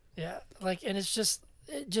 yeah. Like, and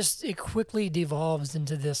it quickly devolves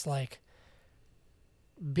into this like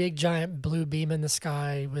big giant blue beam in the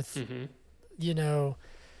sky with, you know,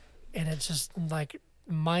 and it's just like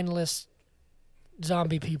mindless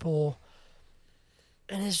zombie people,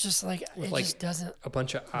 and it's just like With it like just doesn't a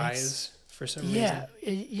bunch of eyes for some reason. yeah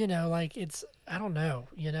you know, like it's I don't know,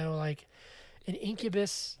 you know, like an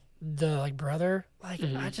Incubus, the like brother, like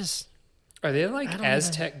I just Are they like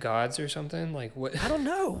Aztec gods or something? Like what? I don't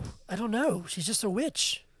know, she's just a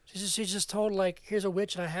witch. She's just told like, here's a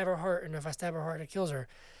witch and I have her heart, and if I stab her heart it kills her.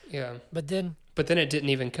 Yeah, but then it didn't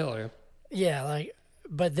even kill her. Yeah, like,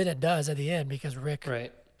 but then it does at the end because Rick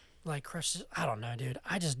right like crushes. I don't know, dude.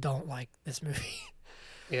 I just don't like this movie.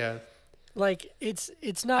 Yeah. Like it's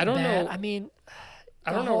not I don't bad. know. I mean,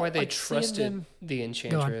 I don't know why they like, trusted the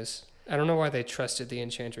Enchantress. I don't know why they trusted the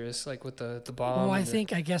Enchantress, like with the bomb. Well,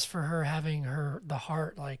 I guess for her having the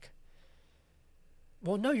heart, like.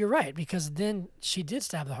 Well, no, you're right, because then she did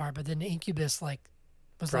stab the heart, but then the Incubus like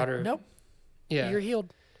was brought like, her, nope, yeah, you're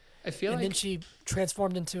healed. I feel and like, then she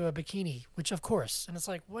transformed into a bikini, which of course, and it's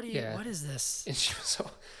like, what Yeah. is this? and she was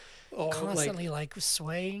all Constantly like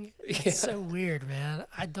swaying. Yeah. It's so weird, man.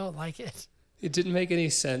 I don't like it. It didn't make any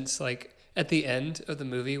sense. Like at the end of the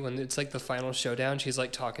movie, when it's like the final showdown, she's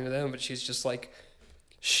like talking to them, but she's just like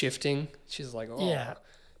shifting. She's like, "Oh, Yeah.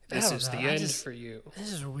 this I is the don't know. end for you."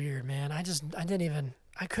 This is weird, man. I just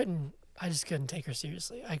couldn't take her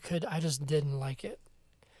seriously. I just didn't like it.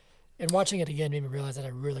 And watching it again made me realize that I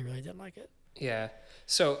really, really didn't like it. Yeah.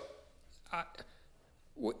 So,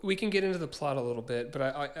 we can get into the plot a little bit, but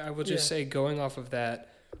I will just say, going off of that,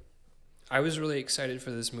 I was really excited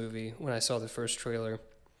for this movie when I saw the first trailer.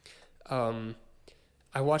 I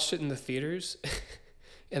watched it in the theaters,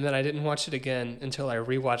 and then I didn't watch it again until I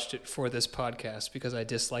rewatched it for this podcast because I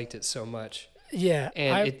disliked it so much. Yeah,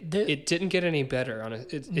 And it didn't get any better on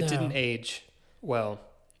it. It didn't age well.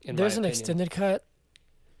 There's an extended cut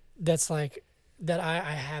that's like that.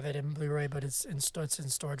 I have it in Blu-ray, but it's in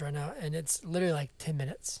storage right now, and it's literally like 10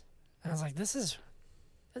 minutes. And I was like, that's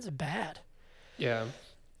bad. Yeah.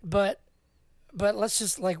 But let's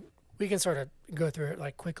just like we can sort of go through it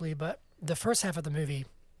like quickly. But the first half of the movie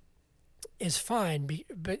is fine,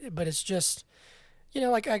 but it's just, you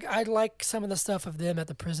know, like I like some of the stuff of them at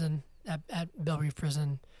the prison at Belle Reve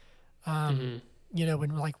Prison. You know,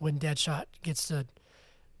 when Deadshot gets to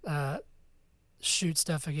shoot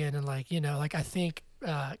stuff again, and like, you know, like I think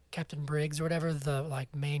Captain Briggs or whatever, the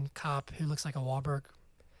like main cop who looks like a Wahlberg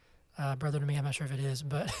brother to me. I'm not sure if it is,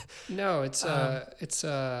 but no, it's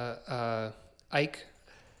Ike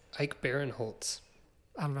Barinholtz.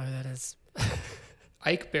 I don't know who that is.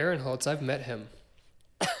 Ike Barinholtz, I've met him.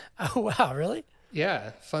 Oh wow, really?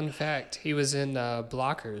 Yeah, fun fact. He was in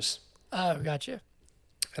Blockers. Oh, gotcha.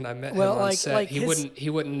 And I met him on set. Like he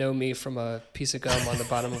wouldn't know me from a piece of gum on the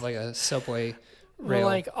bottom of like a subway rail. Well,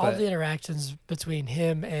 like all the interactions between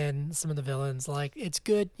him and some of the villains, like it's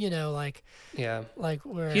good, you know, like yeah, like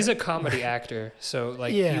where he's a comedy actor, so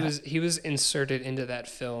like he was inserted into that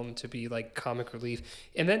film to be like comic relief,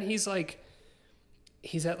 and then he's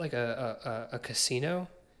at like a casino,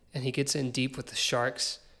 and he gets in deep with the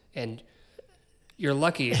sharks, and you're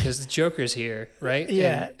lucky because the Joker's here, right?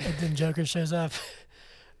 Yeah, and then Joker shows up.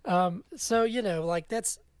 So you know, like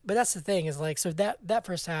that's the thing is like, so that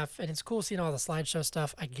first half, and it's cool seeing all the slideshow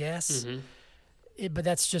stuff, I guess. But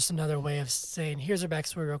that's just another way of saying, here's our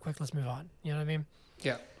backstory real quick, let's move on. You know what I mean?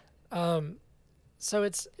 Yeah. So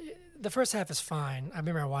it's the first half is fine. I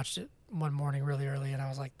remember I watched it one morning really early, and I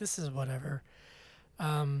was like, this is whatever.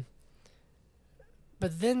 But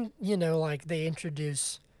then, you know, like they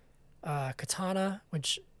introduce Katana,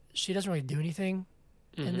 which she doesn't really do anything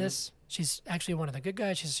in this. She's actually one of the good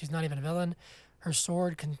guys. She's not even a villain. Her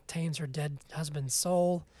sword contains her dead husband's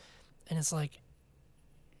soul, and it's like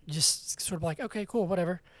just sort of like, okay, cool,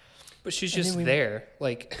 whatever. But she's just there,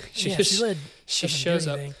 like she shows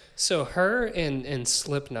up. So her and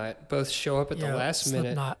Slipknot both show up at the last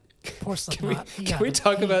minute. Poor Slipknot. Can we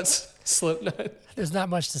talk about Slipknot? There's not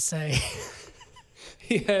much to say.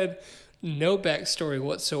 He had no backstory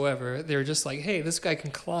whatsoever. They're just like, hey, this guy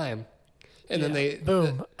can climb. And then they...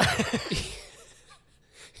 Boom.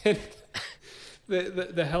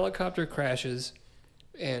 The helicopter crashes,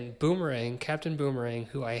 and Boomerang, Captain Boomerang,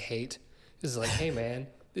 who I hate, is like, hey, man,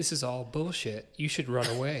 this is all bullshit. You should run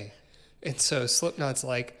away. And so Slipknot's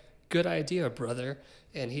like, good idea, brother.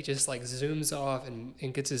 And he just like zooms off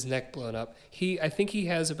and gets his neck blown up. I think he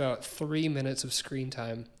has about 3 minutes of screen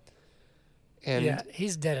time. And yeah,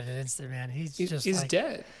 he's dead in an instant, man. He's like,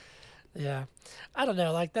 dead. Yeah. I don't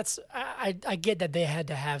know. Like, I get that they had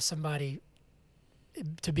to have somebody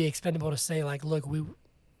to be expendable to say, like, look,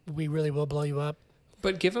 we really will blow you up.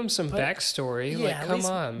 But give him some backstory. Yeah, like, come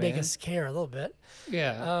on, man. Make us care a little bit.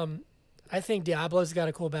 Yeah. I think Diablo's got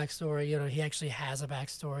a cool backstory. You know, he actually has a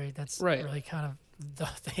backstory. That's right. Really kind of the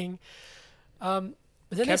thing. But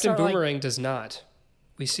then Captain Boomerang does not.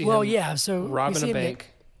 We see him so robbing a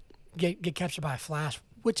bank. Get captured by Flash,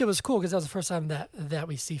 which it was cool because that was the first time that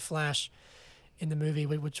we see Flash in the movie,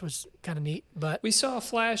 which was kind of neat. But we saw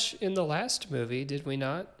Flash in the last movie, did we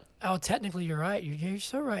not? Oh, technically, you're right. You're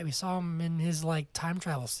so right. We saw him in his like time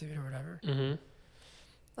travel suit or whatever.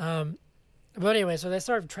 Mm-hmm. But anyway, so they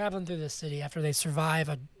start traveling through the city after they survive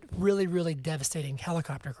a really, really devastating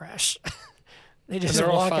helicopter crash. They just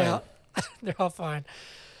walk out. They're all fine.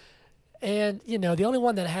 And, you know, the only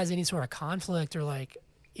one that has any sort of conflict or like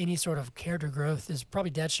any sort of character growth is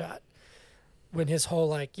probably Deadshot. When his whole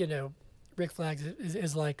like, you know, Rick Flag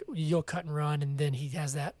is like, you'll cut and run. And then he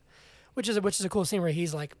has that, which is a cool scene where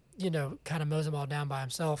he's like, you know, kind of mows them all down by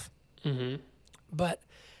himself. Mm-hmm. But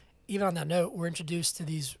even on that note, we're introduced to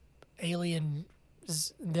these alien,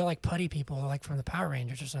 they're like putty people, like from the Power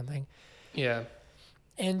Rangers or something. Yeah.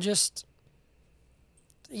 And just,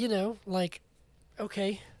 you know, like,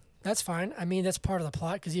 okay, that's fine. I mean, that's part of the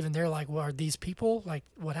plot because even they're like, well, are these people? Like,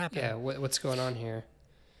 what happened? Yeah, what's going on here?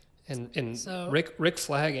 And so, Rick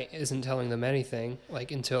Flag isn't telling them anything,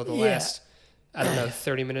 like, until the last, I don't know,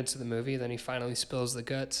 30 minutes of the movie. Then he finally spills the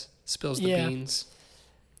guts, spills the beans.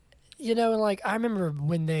 You know, like, I remember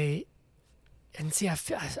when they... And see, I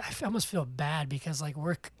almost feel bad because, like,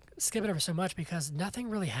 we're skipping over so much because nothing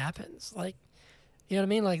really happens. Like, you know what I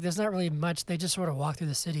mean? Like, there's not really much. They just sort of walk through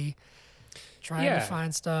the city trying to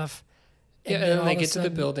find stuff. And then they get to the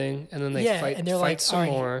building, and then they fight some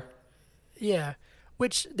more. Yeah,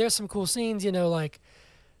 which there's some cool scenes, you know, like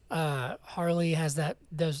Harley has that.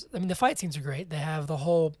 I mean, the fight scenes are great. They have the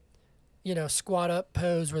whole, you know, squat up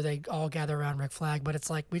pose where they all gather around Rick Flag, but it's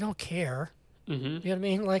like, we don't care. Mm-hmm. You know what I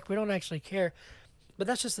mean? Like, we don't actually care. But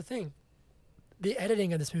that's just the thing. The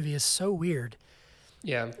editing of this movie is so weird.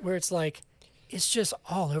 Yeah. Where it's like, it's just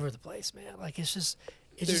all over the place, man. Like, it just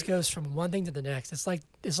goes from one thing to the next. It's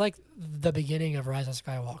like the beginning of Rise of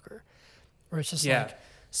Skywalker, where it's just like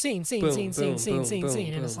scene, boom, and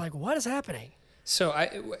it's like, what is happening? So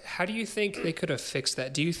how do you think they could have fixed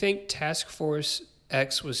that? Do you think Task Force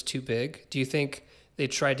X was too big? Do you think they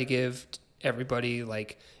tried to give everybody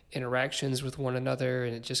like interactions with one another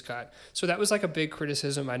and it just got... So that was like a big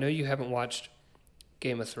criticism. I know you haven't watched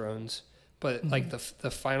Game of Thrones, but like the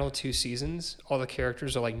final 2 seasons, all the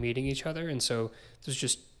characters are like meeting each other, and so there's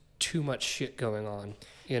just too much shit going on,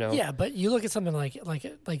 you know? Yeah, but you look at something like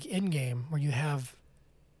Endgame, where you have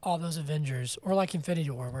all those Avengers, or like Infinity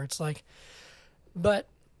War, where it's like... But...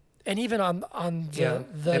 And even on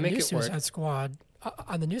the new Suicide Squad,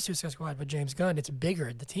 on the new Suicide Squad with James Gunn, it's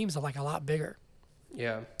bigger. The teams are like a lot bigger.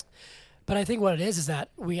 Yeah. But I think what it is that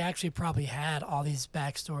we actually probably had all these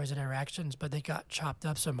backstories and interactions, but they got chopped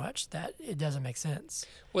up so much that it doesn't make sense.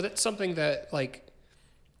 Well, that's something that, like,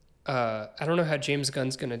 I don't know how James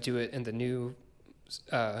Gunn's going to do it in the new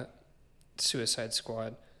Suicide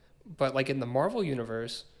Squad, but, like, in the Marvel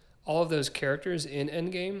Universe, all of those characters in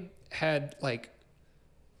Endgame had, like,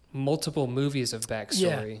 multiple movies of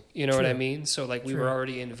backstory. Yeah, you know what I mean? So, like, we were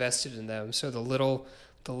already invested in them. So the little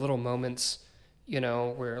moments, you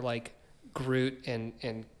know, where, like, Groot and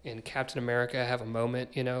Captain America have a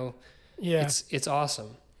moment, you know. Yeah. It's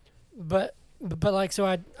awesome. But like, so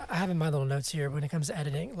I have in my little notes here when it comes to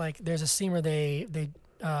editing, like there's a scene where they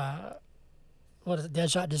what is it?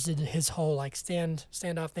 Deadshot just did his whole like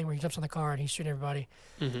standoff thing where he jumps on the car and he's shooting everybody.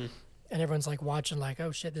 Mm-hmm. And everyone's like watching like,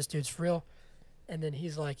 oh shit, this dude's for real. And then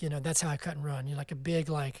he's like, you know, that's how I cut and run. You're like a big,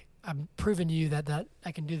 like, I'm proving to you that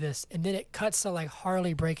I can do this. And then it cuts to like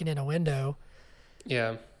Harley breaking in a window.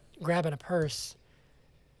 Yeah. Grabbing a purse,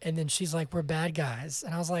 and then she's like, we're bad guys.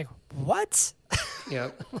 And I was like, what?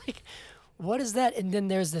 Yeah. Like, what is that? And then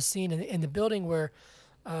there's the scene in the building where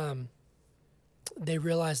they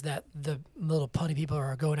realize that the little putty people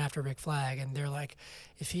are going after Rick Flag, and they're like,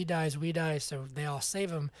 if he dies, we die. So they all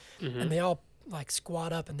save him, and they all like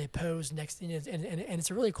squat up and they pose next thing, and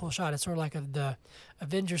it's a really cool shot. It's sort of like the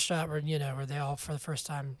Avengers shot where where they all for the first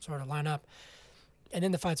time sort of line up, and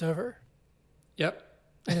then the fight's over. Yep.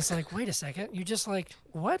 And it's like, wait a second, you just like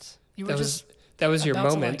what? You were that was your about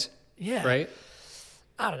to, moment, yeah, right?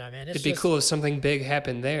 I don't know, man. It'd be cool if something big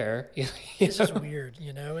happened there. It's just weird,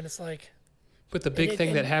 and it's like. But the big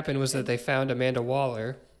thing that happened was that they found Amanda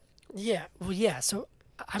Waller. Yeah, well, yeah. So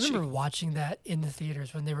I remember watching that in the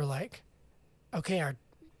theaters when they were like, "Okay, our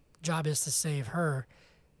job is to save her,"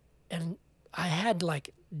 and I had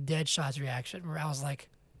like Deadshot's reaction where I was like,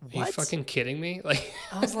 "What? Are you fucking kidding me?" Like,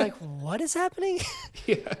 I was like, "What is happening?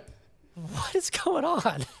 Yeah. What is going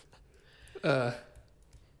on?"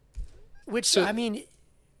 Which I mean,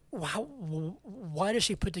 why does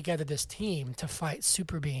she put together this team to fight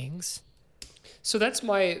super beings? So that's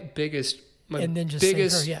my biggest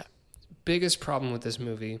biggest problem with this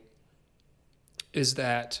movie is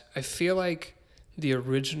that I feel like the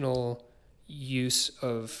original use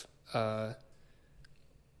of I'm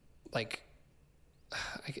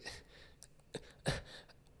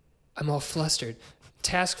all flustered.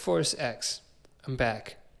 Task Force X. I'm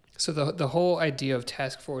back. So the whole idea of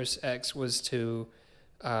Task Force X was to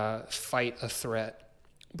fight a threat.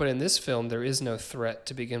 But in this film, there is no threat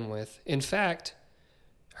to begin with. In fact,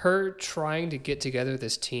 her trying to get together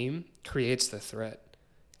this team creates the threat.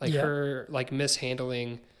 Like her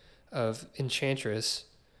mishandling of Enchantress,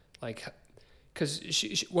 because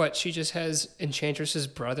she just has Enchantress's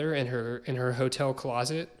brother in her hotel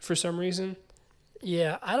closet for some reason.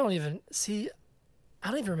 Yeah, I don't even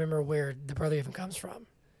remember where the brother even comes from.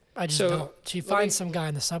 I just don't. She finds some guy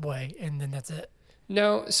in the subway, and then that's it.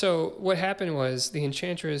 No, so what happened was the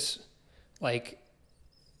Enchantress,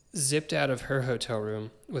 zipped out of her hotel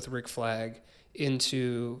room with Rick Flag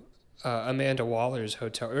into Amanda Waller's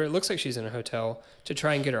hotel, or it looks like she's in a hotel, to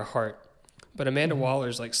try and get her heart. But Amanda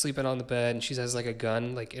Waller's sleeping on the bed, and she has a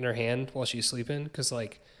gun in her hand while she's sleeping, because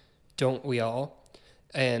don't we all?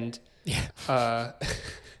 And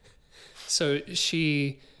so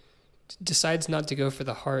she decides not to go for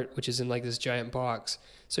the heart, which is in this giant box.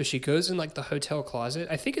 So she goes in the hotel closet.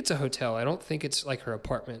 I think it's a hotel. I don't think it's her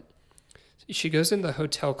apartment. She goes in the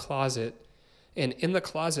hotel closet, and in the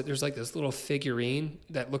closet there's this little figurine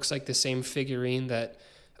that looks like the same figurine that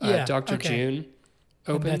Dr. June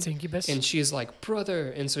opened. And that's Incubus. And she's like,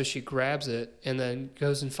 "Brother," and so she grabs it and then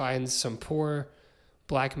goes and finds some poor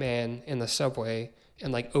black man in the subway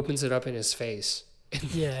and opens it up in his face.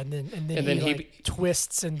 Yeah, and then he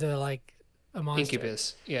twists into a monster.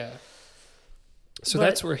 Incubus, yeah. So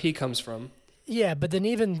that's where he comes from. Yeah, but then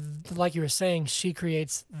even like you were saying, she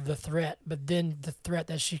creates the threat, but then the threat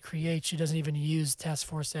that she creates, she doesn't even use Task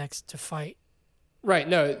Force X to fight. Right,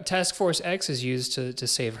 no, Task Force X is used to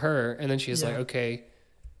save her, and then she's like, okay,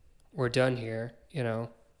 we're done here, And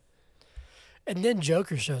then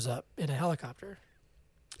Joker shows up in a helicopter.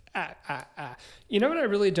 You know what I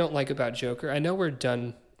really don't like about Joker? I know we're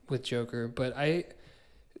done with Joker, but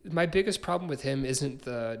my biggest problem with him isn't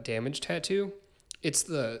the damage tattoo. It's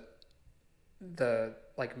the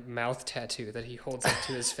mouth tattoo that he holds up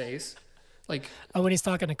to his face. When he's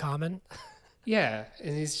talking to Common? Yeah,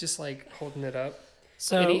 and he's just holding it up.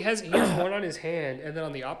 So and he has one on his hand, and then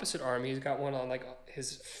on the opposite arm he's got one on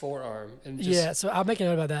his forearm. And just... so I'll make a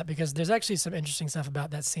note about that because there's actually some interesting stuff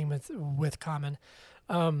about that scene with Common.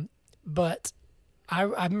 But I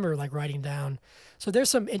remember writing down. So there's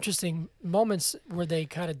some interesting moments where they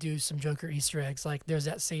kind of do some Joker Easter eggs. There's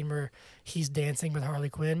that scene where he's dancing with Harley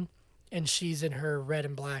Quinn, and she's in her red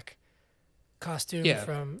and black costume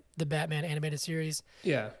from the Batman animated series.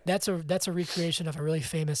 Yeah, that's a recreation of a really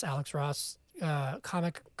famous Alex Ross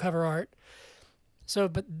comic cover art. So,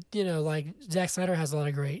 but Zack Snyder has a lot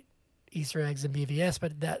of great Easter eggs in BVS,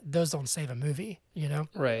 but those don't save a movie.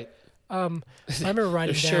 Right. I remember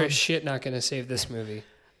writing down. Sure as shit not going to save this movie.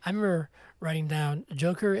 I remember writing down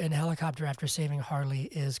Joker in helicopter after saving Harley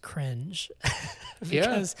is cringe.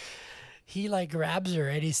 Because he grabs her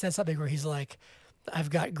and he says something where he's like, "I've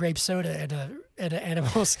got grape soda and an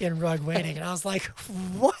animal skin rug waiting." And I was like,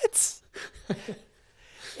 what?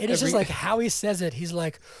 And it's just how he says it. He's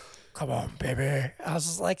like, "Come on, baby." I was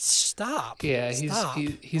just like, stop. Yeah, stop.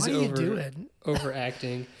 he's what are you doing?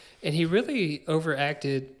 overacting. And he really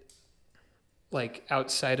overacted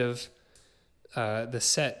outside of the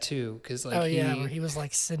set too, because where he was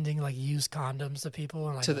sending used condoms to people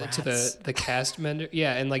and to the cast member,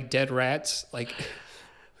 and dead rats,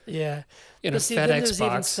 yeah, in a FedEx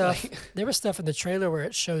box. There was stuff in the trailer where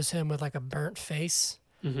it shows him with a burnt face.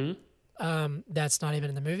 Mm-hmm. That's not even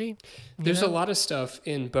in the movie. There's a lot of stuff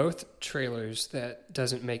in both trailers that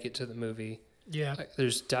doesn't make it to the movie. Yeah. Like,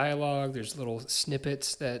 there's dialogue. There's little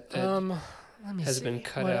snippets that let me has see. been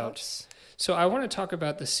cut What out. else? So I want to talk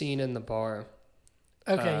about the scene in the bar.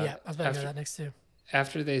 Okay, yeah. I was about to after- go that next too.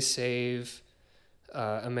 After they save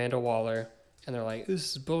Amanda Waller, and they're like,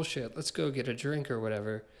 "This is bullshit. Let's go get a drink or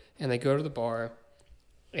whatever." And they go to the bar,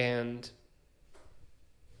 and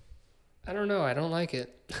I don't know. I don't like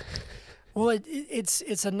it. Well,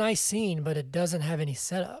 it's a nice scene, but it doesn't have any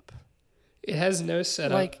setup. It has no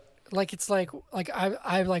setup. It's like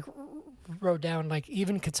I like wrote down like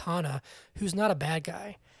even Katana, who's not a bad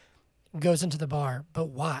guy, goes into the bar, but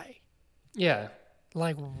why? Yeah.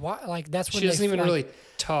 Like why? Like that's when She doesn't even like, really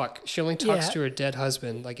talk. She only talks Yeah. to her dead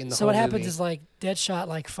husband, like in the So whole what happens movie. is like Deadshot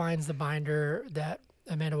like finds the binder that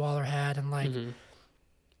Amanda Waller had, and like Mhm.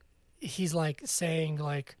 he's like saying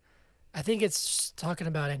like, I think it's talking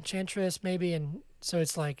about Enchantress maybe, and so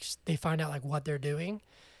it's like they find out like what they're doing,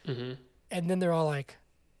 Mhm. and then they're all like,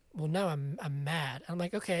 well, no, I'm mad. I'm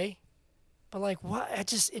like, okay, but like what?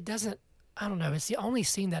 It doesn't. I don't know. It's the only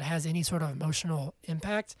scene that has any sort of emotional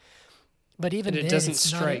impact, but even And it then, doesn't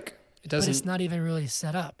it's not- strike. It But it's doesn't. not even really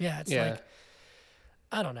set up. Yeah, it's Yeah. like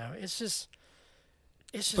I don't know. It's just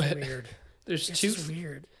But weird. There's It's two. just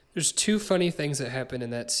weird. There's two funny things that happen in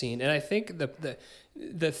that scene, and I think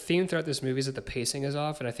the theme throughout this movie is that the pacing is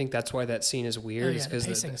off, and I think that's why that scene is Oh, weird. yeah, is the because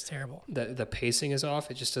pacing is terrible. the pacing is off.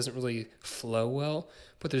 It just doesn't really flow well.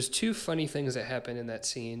 But there's two funny things that happen in that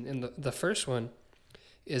scene, and the first one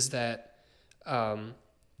is that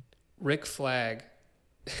Rick Flag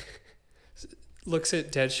looks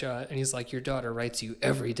at Deadshot and he's like, "Your daughter writes you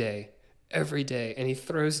every day," and he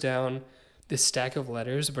throws down this stack of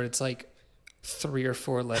letters, but it's like 3 or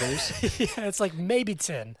 4 letters. Yeah, it's like maybe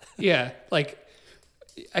 10. Yeah, like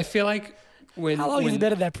I feel like when How long has he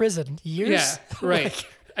been in that prison? Years? yeah, right. Like,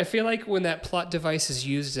 I feel like when that plot device is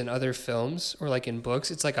used in other films or like in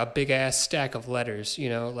books, it's like a big ass stack of letters, you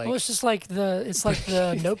know, like well, it's just like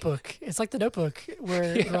the Notebook. It's like the Notebook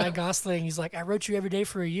where Yeah. Ryan Gosling, he's like, I wrote you every day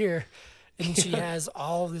for a year. And she has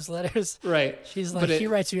all of these letters. right. She's like, But he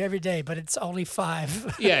writes you every day, but it's only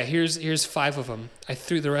 5. Yeah, here's 5 of them. I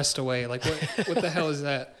threw the rest away. Like what the hell is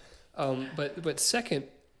that? But second,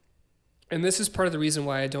 and this is part of the reason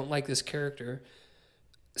why I don't like this character.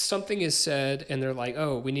 Something is said, and they're like,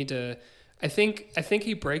 "Oh, we need to." I think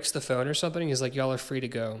he breaks the phone or something. He's like, "Y'all are free to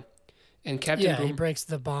go," and Yeah, he breaks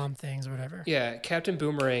the bomb things or whatever. yeah, Captain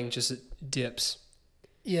Boomerang just dips.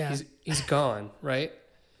 Yeah. He's gone, right?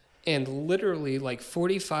 And literally like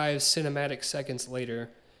 45 cinematic seconds later,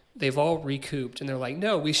 they've all recouped and they're like,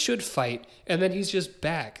 "No, we should fight." And then he's just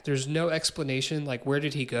back. There's no explanation. Like, where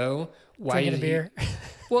did he go? Why Drinking did a beer.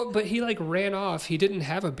 Well, but he like ran off. He didn't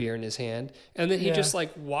have a beer in his hand, and then he Yeah. just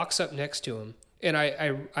like walks up next to him. And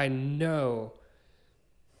I know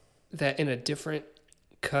that in a different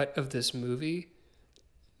cut of this movie,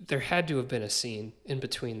 there had to have been a scene in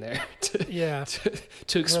between there Yeah.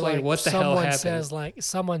 to explain Where, like, what the hell happened.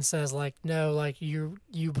 Someone says like, no, like you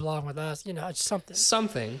belong with us. You know, it's something.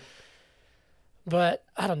 Something. But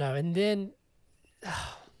I don't know. And then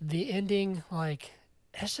the ending, like,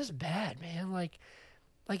 it's just bad, man. Like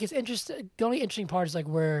it's interesting. The only interesting part is like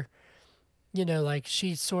where, you know, like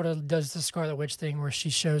she sort of does the Scarlet Witch thing where she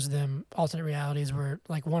shows them alternate realities where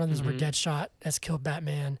like one of them is where Deadshot has killed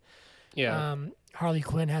Batman. Yeah. Harley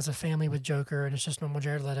Quinn has a family with Joker, and it's just normal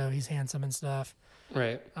Jared Leto. He's handsome and stuff.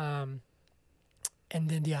 Right. And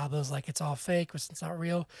then Diablo's like, it's all fake, it's not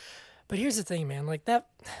real. But here's the thing, man. Like that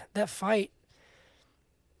fight.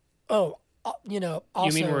 Oh, you know.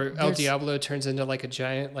 Also, You mean where El there's- Diablo turns into like a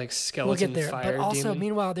giant like We'll skeleton get there. fire But also, demon?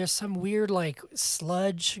 meanwhile, there's some weird like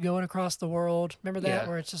sludge going across the world. Remember that? Yeah.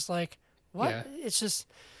 Where it's just like, what? Yeah. It's just,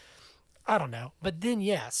 I don't know. But then,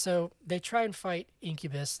 yeah, so they try and fight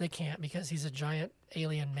Incubus. They can't because he's a giant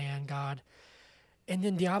alien man god. And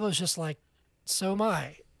then Diablo's just like, so am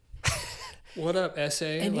I. What up, SA?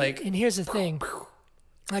 And, like, and here's the thing.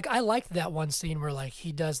 Like, I liked that one scene where, like,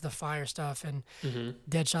 he does the fire stuff and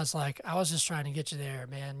Deadshot's like, I was just trying to get you there,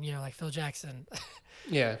 man. You know, like Phil Jackson.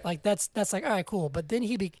 yeah. Like, that's like, all right, cool. But then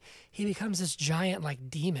he becomes this giant, like,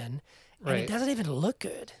 demon. And Right. it doesn't even look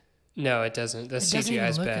good. No, it doesn't. The It doesn't CGI even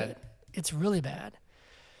is look bad. good. It's really bad.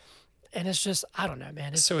 And it's just, I don't know,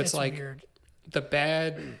 man. So it's like- weird. The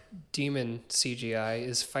bad demon CGI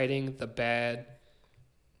is fighting the bad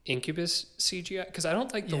Incubus CGI, because I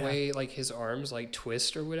don't like the Yeah. way like his arms like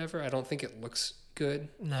twist or whatever. I don't think it looks good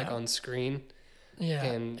like No. on screen. Yeah.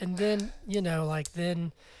 and- And then, you know, like,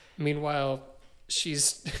 then Meanwhile,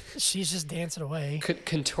 she's she's just dancing away.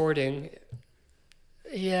 contorting.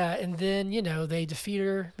 Yeah, and then, you know, they defeat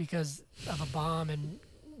her because of a bomb, and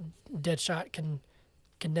Deadshot can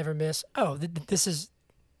never miss. Oh, this is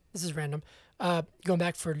random. Going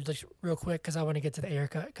back for just real quick because I want to get to the Ayer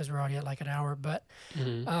cut because we're already at like an hour. But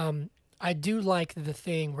I do like the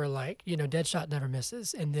thing where like Deadshot never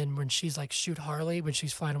misses, and then when she's like shoot Harley when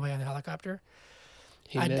she's flying away on the helicopter,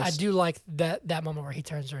 I do like that moment where he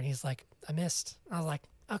turns her and he's like, I missed. I was like,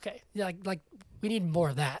 okay, yeah, like we need more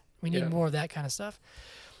of that. We need more of that kind of stuff.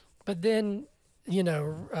 But then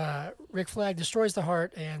Rick Flag destroys the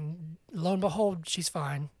heart, and lo and behold, she's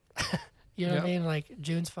fine. You know what I mean? Like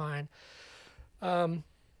June's fine.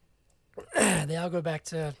 They all go back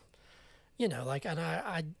to, like, and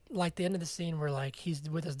I like the end of the scene where like he's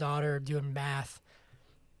with his daughter doing math,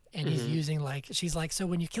 and he's using like she's like, so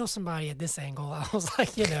when you kill somebody at this angle, I was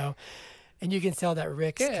like, and you can tell that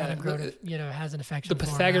Rick's kind of grown, has an affection. The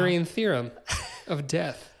Pythagorean theorem of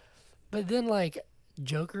death. But then like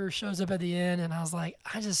Joker shows up at the end, and I was like,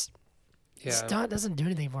 this doesn't do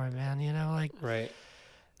anything for him, man. Like right.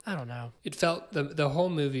 I don't know. It felt the whole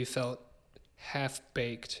movie felt half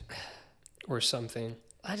baked or something.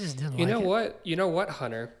 I just didn't like it. You know what,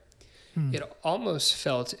 Hunter? It almost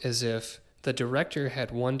felt as if the director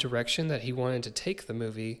had one direction that he wanted to take the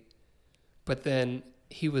movie, but then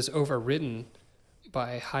he was overridden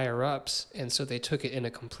by higher ups, and so they took it in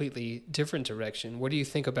a completely different direction. What do you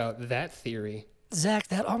think about that theory? Zach,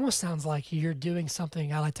 that almost sounds like you're doing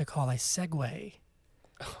something I like to call a segue.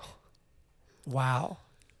 Wow.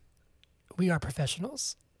 We are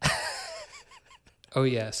professionals. Oh,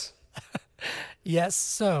 yes. Yes.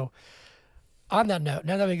 So, on that note,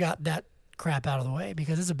 now that we got that crap out of the way,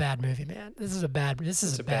 because it's a bad movie, man. This is a bad movie.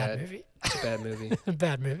 It's a bad movie. A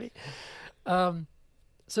bad movie.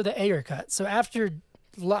 So the Ayer cut. So after,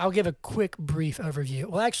 I'll give a quick brief overview.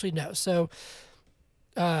 Well, actually, no. So,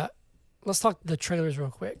 let's talk the trailers real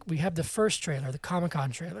quick. We have the first trailer, the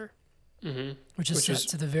Comic-Con trailer, which is set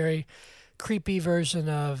to the very creepy version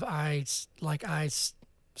of I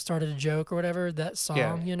Started a Joke or whatever, that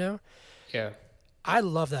song, Yeah. I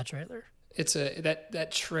love that trailer. It's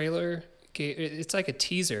that trailer, it's like a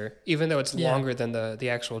teaser, even though it's longer than the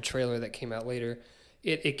actual trailer that came out later.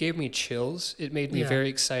 It gave me chills. It made me very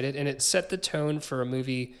excited, and it set the tone for a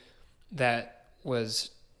movie that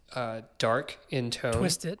was dark in tone.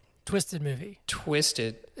 Twisted movie.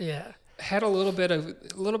 Twisted. Yeah. Had a little bit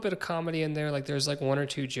of comedy in there. Like there's like one or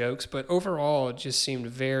two jokes, but overall it just seemed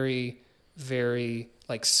very, very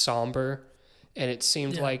like somber, and it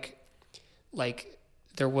seemed like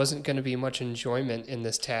there wasn't going to be much enjoyment in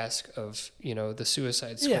this task of the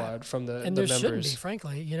Suicide Squad from the and the there members. Shouldn't be,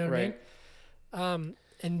 frankly. You know what I mean?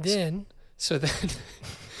 And then so then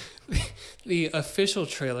the official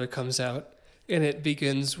trailer comes out, and it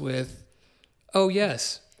begins with, "Oh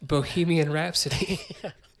yes, Bohemian Rhapsody."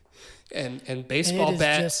 And baseball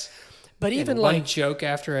bats, but even and like one joke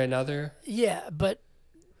after another. Yeah, but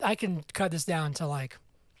I can cut this down to like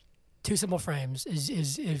two simple frames.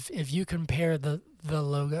 Is if you compare the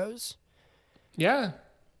logos. Yeah,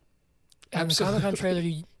 absolutely. In the Comic-Con trailer,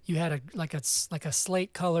 you had a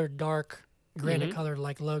slate colored, dark granite colored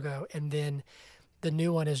like logo, and then the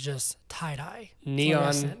new one is just tie-dye,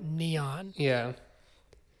 neon. Yeah.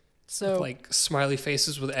 So with like smiley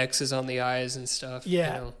faces with X's on the eyes and stuff.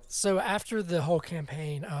 Yeah. So after the whole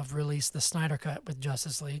campaign of release the Snyder Cut with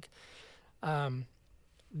Justice League,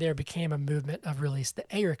 there became a movement of release the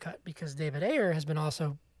Ayer Cut, because David Ayer has been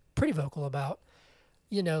also pretty vocal about,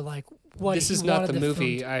 like what this is not the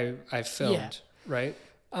movie I filmed, right?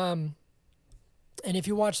 And if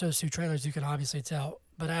you watch those two trailers, you can obviously tell.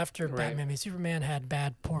 But after Batman v Superman had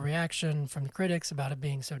poor reaction from the critics about it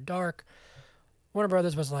being so dark, Warner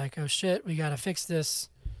Brothers was like, oh shit, we got to fix this.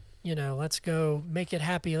 Let's go make it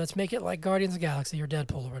happy. Let's make it like Guardians of the Galaxy or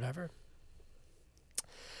Deadpool or whatever.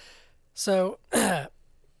 So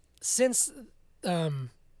since the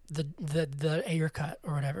Ayer cut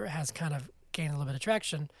or whatever has kind of gained a little bit of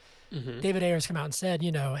traction, David Ayer's come out and said,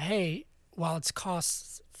 hey, while it's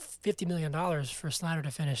costs $50 million for Snyder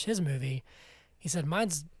to finish his movie, he said,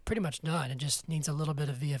 mine's pretty much done. It just needs a little bit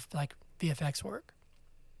of VFX work.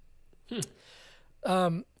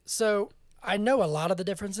 So I know a lot of the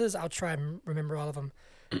differences. I'll try and remember all of them.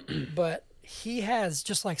 But he has,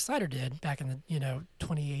 just like Snyder did back in the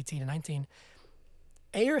 2018 and 19,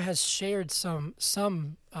 Ayer has shared some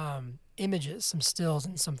images, some stills,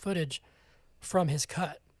 and some footage from his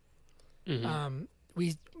cut.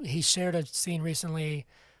 He shared a scene recently,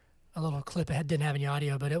 a little clip. It didn't have any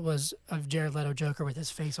audio, but it was of Jared Leto Joker with his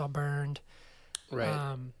face all burned.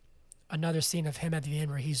 Right. Another scene of him at the end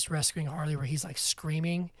where he's rescuing Harley, where he's like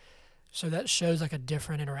screaming. So that shows like a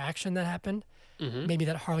different interaction that happened. Maybe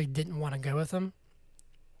that Harley didn't want to go with him.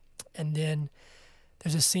 And then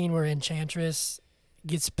there's a scene where Enchantress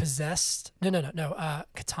gets possessed. No.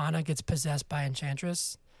 Katana gets possessed by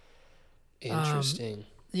Enchantress. Interesting.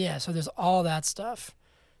 Yeah, so there's all that stuff.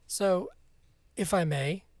 So, if I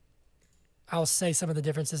may, I'll say some of the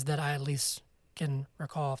differences that I at least can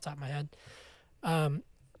recall off the top of my head, and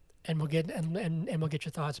we'll get we'll get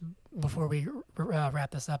your thoughts before we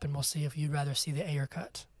wrap this up, and we'll see if you'd rather see the Ayer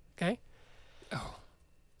cut. Okay. Oh,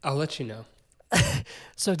 I'll let you know.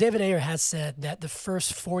 So David Ayer has said that the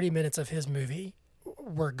first 40 minutes of his movie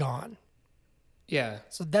were gone. Yeah.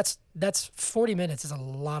 So that's 40 minutes is a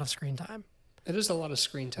lot of screen time. It is a lot of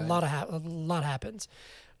screen time. A lot happens.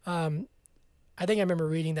 I think I remember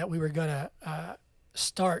reading that we were gonna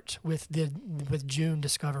start with June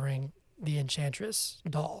discovering the Enchantress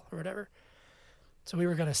doll or whatever. So we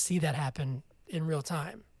were gonna see that happen in real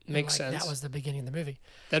time. Makes sense. That was the beginning of the movie.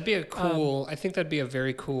 That'd be a cool. I think that'd be a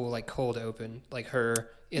very cool like cold open, like her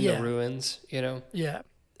in the ruins. You know. Yeah,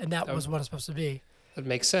 and that was what it's supposed to be. That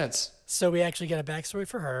makes sense. So we actually get a backstory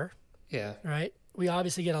for her. Yeah. Right. We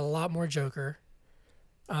obviously get a lot more Joker.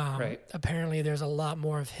 Right. Apparently, there's a lot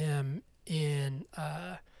more of him in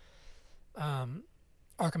Arkham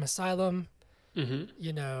Asylum. Mm-hmm.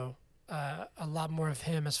 You know, a lot more of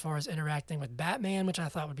him as far as interacting with Batman, which I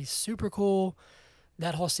thought would be super cool.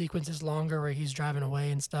 That whole sequence is longer where he's driving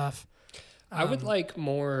away and stuff. I would like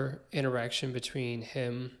more interaction between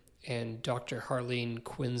him and Dr. Harleen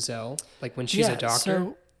Quinzel, like when she's a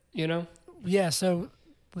doctor, you know? Yeah, so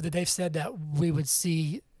they've said that we would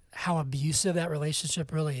see how abusive that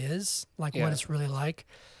relationship really is, like what it's really like,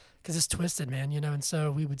 because it's twisted, man, you know? And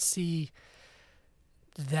so we would see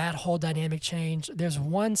that whole dynamic change. There's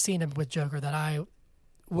one scene with Joker that I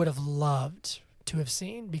would have loved to have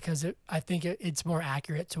seen because I think it's more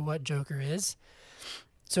accurate to what Joker is.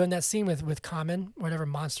 So in that scene with Common, whatever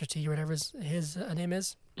Monster T or whatever his name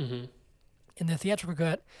is, mm-hmm. in the theatrical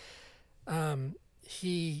cut,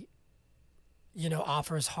 he, you know,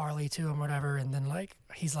 offers Harley to him, whatever, and then like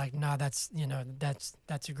he's like, "Nah, that's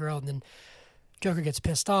a girl," and then Joker gets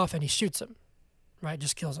pissed off and he shoots him, right?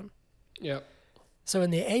 Just kills him. Yep. So in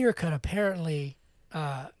the Ayer cut, apparently,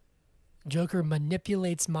 Joker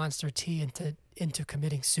manipulates Monster T into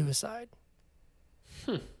committing suicide.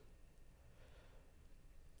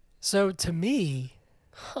 So to me,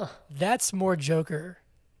 that's more Joker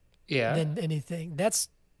than anything. That's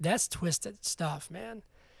twisted stuff, man.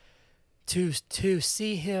 To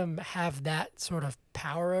see him have that sort of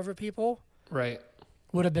power over people, right,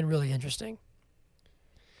 would have been really interesting.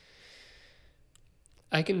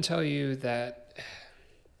 I can tell you that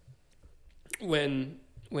when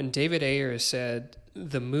David Ayer said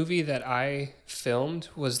the movie that I filmed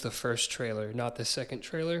was the first trailer, not the second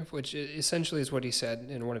trailer, which essentially is what he said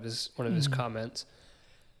in one of his comments.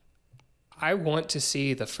 I want to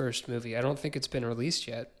see the first movie. I don't think it's been released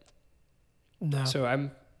yet. No. So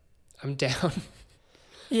I'm down.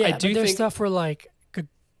 Yeah, I do think stuff where like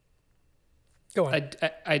go on.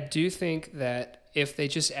 I do think that if they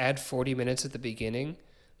just add 40 minutes at the beginning,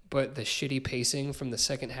 but the shitty pacing from the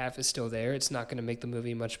second half is still there, it's not going to make the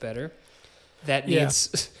movie much better. That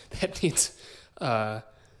needs a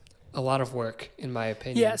lot of work, in my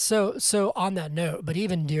opinion. Yeah. So on that note, but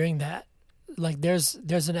even during that, like there's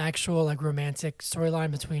an actual like romantic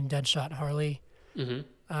storyline between Deadshot and Harley. Mm-hmm.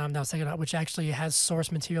 That was taken out, which actually has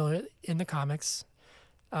source material in the comics.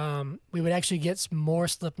 We would actually get more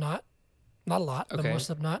Slipknot, not a lot, but more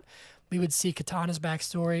Slipknot. We would see Katana's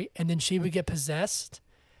backstory, and then she would get possessed,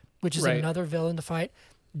 which is another villain to fight.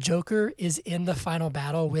 Joker is in the final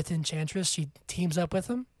battle with Enchantress. She teams up with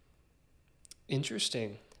him.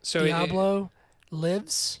 Interesting. So Diablo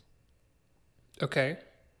lives. Okay.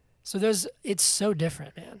 So it's so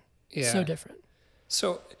different, man. Yeah. So different.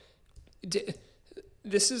 So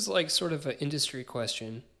this is like sort of an industry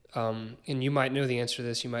question. And you might know the answer to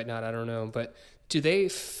this, you might not, I don't know. But do they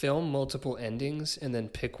film multiple endings and then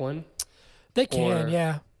pick one? They can,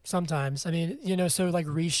 yeah. Sometimes. I mean, you know, so like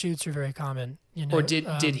reshoots are very common. You know, or did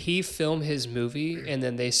he film his movie and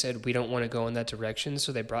then they said we don't want to go in that direction,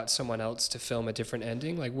 so they brought someone else to film a different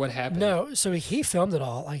ending? Like what happened? No, so he filmed it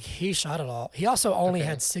all. Like he shot it all. He also only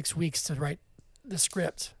had 6 weeks to write the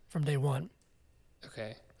script from day one.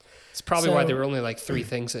 Okay. It's probably why there were only like 3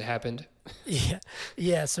 things that happened.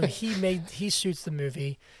 Yeah. So he shoots the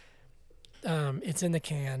movie. It's in the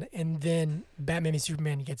can, and then Batman v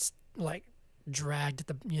Superman gets like dragged at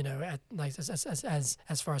the at like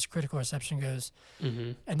as far as critical reception goes,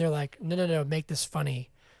 mm-hmm. and they're like, no, make this funny.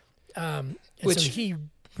 Which so he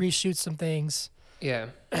reshoots some things. Yeah.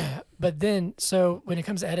 But then, so when it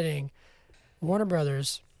comes to editing, Warner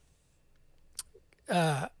Brothers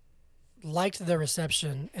liked the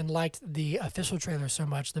reception and liked the official trailer so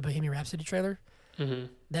much, the Bohemian Rhapsody trailer.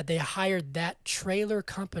 that they hired that trailer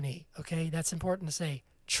company. Okay, that's important to say.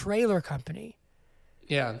 Trailer company.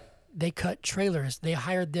 Yeah. They cut trailers. They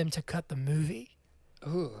hired them to cut the movie.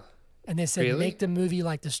 Ooh. And they said, Really? make the movie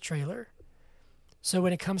like this trailer. So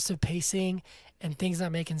when it comes to pacing and things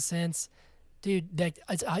not making sense, dude, that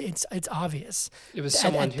it's obvious. It was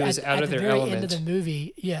someone who was out of their element. At the very element. end of the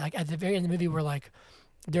movie, yeah, like at the very end of the movie, where like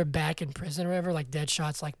they're back in prison or whatever, like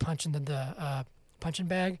Deadshot's like punching the punching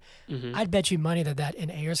bag. I'd bet you money that in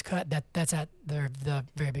Ayer's cut, that's at the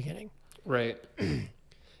very beginning. Right.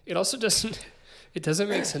 It also doesn't. It doesn't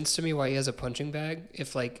make sense to me why he has a punching bag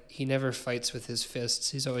if like he never fights with his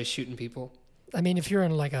fists. He's always shooting people. I mean, if you're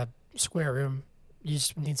in like a square room, you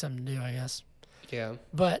just need something to do, I guess. Yeah.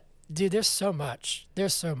 But dude, there's so much.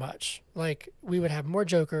 There's so much. Like we would have more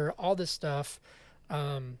Joker, all this stuff.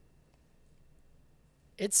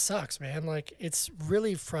 It sucks, man. Like it's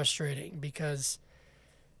really frustrating because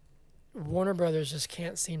Warner Brothers just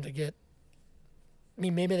can't seem to get. I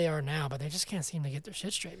mean, maybe they are now, but they just can't seem to get their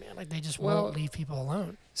shit straight, man. Like they just won't leave people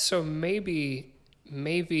alone. So maybe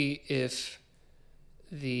if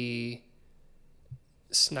the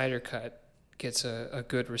Snyder Cut gets a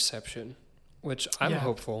good reception, which I'm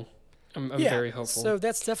hopeful. I'm very hopeful. So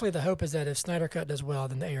that's definitely the hope, is that if Snyder Cut does well,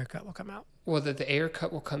 then the Ayer Cut will come out. Well, that the Ayer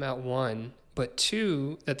Cut will come out, one, but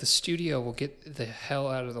two, that the studio will get the hell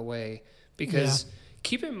out of the way. Because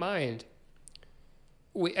keep in mind,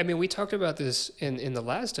 we talked about this in the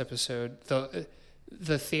last episode.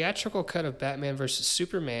 The theatrical cut of Batman versus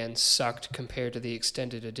Superman sucked compared to the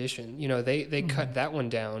extended edition. You know, they cut that one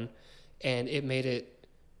down, and it made it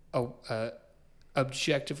a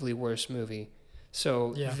objectively worse movie.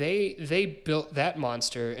 So they built that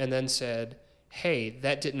monster and then said, "Hey,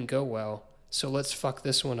 that didn't go well, so let's fuck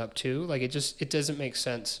this one up too." Like it doesn't make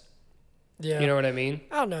sense. Yeah. You know what I mean?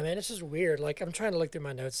 I don't know, man. It's just weird. Like I'm trying to look through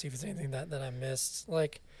my notes, see if there's anything that I missed.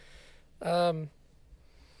 Like,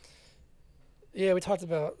 we talked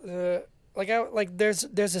about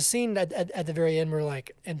there's a scene at the very end where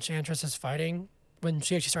like Enchantress is fighting, when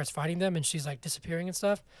she actually starts fighting them and she's like disappearing and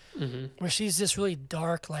stuff, where she's just really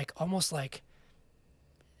dark, like almost like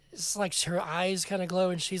it's like her eyes kind of glow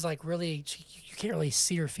and she's like really you can't really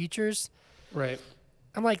see her features. Right.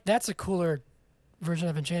 I'm like, that's a cooler version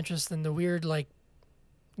of Enchantress than the weird like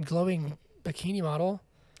glowing bikini model.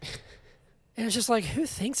 And it's just like, who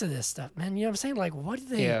thinks of this stuff, man? You know what I'm saying? Like, what do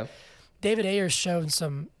they? Yeah. David Ayer's shown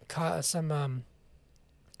some concept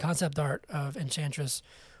art of Enchantress,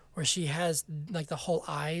 where she has like the whole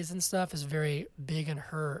eyes and stuff is very big in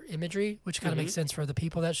her imagery, which kind of makes sense for the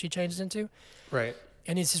people that she changes into. Right.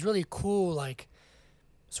 And it's this really cool, like,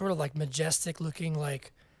 sort of like majestic looking,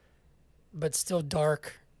 like, but still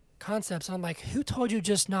dark concepts. And I'm like, who told you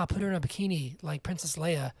just not put her in a bikini like Princess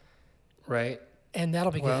Leia? Right. And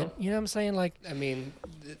that'll be good. You know what I'm saying? Like, I mean,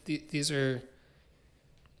 these are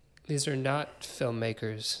not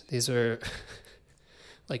filmmakers. These are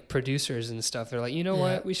like producers and stuff. They're like, you know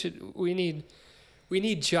what? We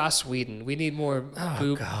need Joss Whedon. We need more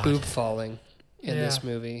boob falling in this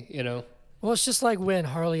movie. You know. Well, it's just like when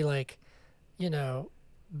Harley, like, you know,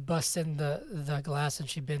 busts in the glass and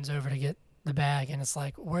she bends over to get the bag, and it's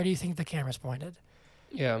like, where do you think the camera's pointed?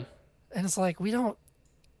 Yeah. And it's like, we don't,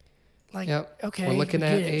 like, okay. We're looking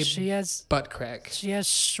at she has butt crack. She has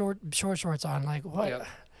short shorts on. Like, what? Yep.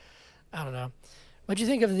 I don't know. What do you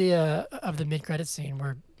think of the mid-credit scene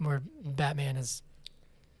where Batman is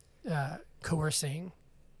coercing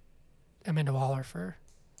Amanda Waller for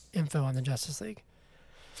info on the Justice League?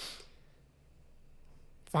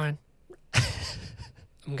 Fine.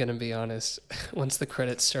 I'm gonna be honest. Once the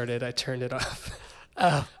credits started, I turned it off.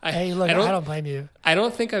 Oh, hey, look, I don't blame you. I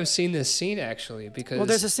don't think I've seen this scene actually, because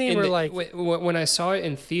there's a scene where when I saw it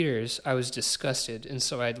in theaters, I was disgusted, and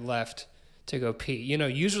so I left to go pee. You know,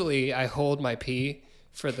 usually I hold my pee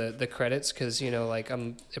for the credits because, you know, like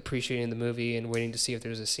I'm appreciating the movie and waiting to see if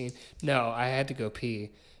there's a scene. No, I had to go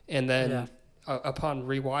pee, and then upon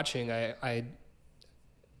rewatching, I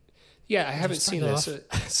haven't seen this.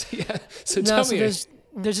 So tell me.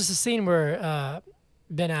 There's just a scene where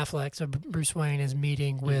Ben Affleck, so Bruce Wayne, is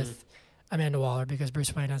meeting with Amanda Waller, because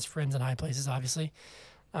Bruce Wayne has friends in high places, obviously,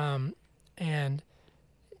 and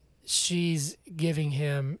she's giving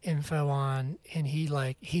him info on, and he's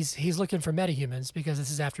looking for metahumans because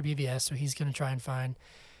this is after BVS, so he's going to try and find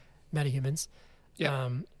metahumans. Yeah.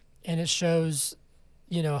 And it shows,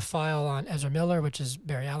 you know, a file on Ezra Miller, which is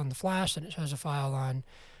Barry Allen, the Flash, and it shows a file on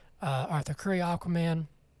Arthur Curry, Aquaman,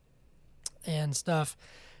 and stuff.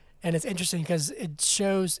 And it's interesting because it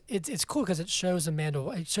shows it's cool because it shows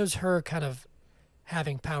it shows her kind of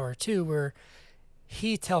having power too, where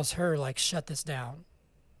he tells her, like, shut this down,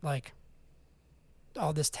 like,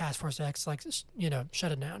 all this Task Force X, like,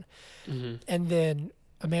 shut it down. Mm-hmm. And then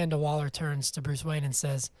Amanda Waller turns to Bruce Wayne and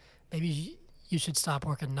says, maybe you should stop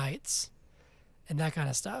working nights and that kind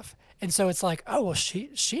of stuff. And so it's like, oh, well,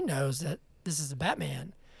 she knows that this is a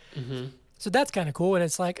Batman. Mm-hmm. So that's kind of cool. And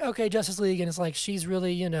it's like, okay, Justice League. And it's like, she's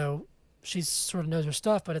really, she sort of knows her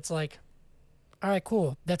stuff, but it's like, all right,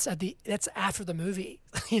 cool. That's after the movie.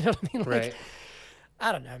 You know what I mean? Like, Right.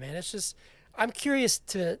 I don't know, man. It's just, I'm curious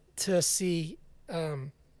to see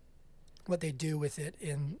what they do with it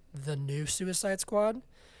in the new Suicide Squad.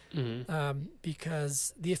 Mm-hmm.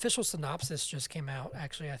 Because the official synopsis just came out,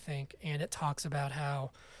 actually, I think, and it talks about how,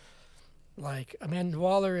 like, Amanda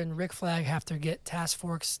Waller and Rick Flag have to get Task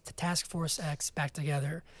Force X back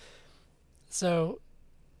together. So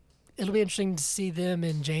it'll be interesting to see them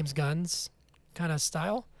in James Gunn's kind of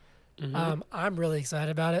style. Mm-hmm. I'm really excited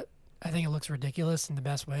about it. I think it looks ridiculous in the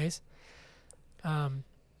best ways. I'm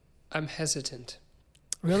hesitant.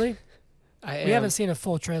 Really? I am. We haven't seen a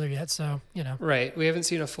full trailer yet, so, Right. We haven't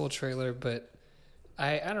seen a full trailer, but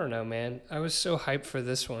I don't know, man. I was so hyped for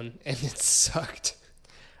this one, and it sucked.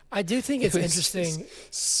 I do think it's It was interesting.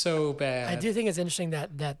 So bad. I do think it's interesting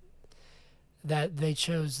that they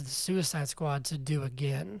chose the Suicide Squad to do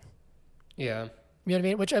again. Yeah. You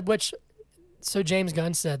know what I mean? So James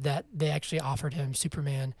Gunn said that they actually offered him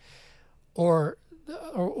Superman or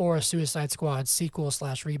a Suicide Squad sequel /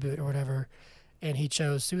 reboot or whatever, and he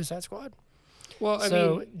chose Suicide Squad. Well, I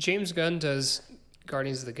So- mean, James Gunn does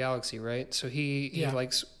Guardians of the Galaxy, right? So he Yeah.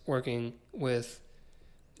 likes working with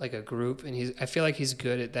like a group, and I feel like he's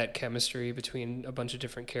good at that chemistry between a bunch of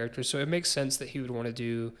different characters. So it makes sense that he would want to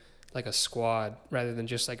do like a squad rather than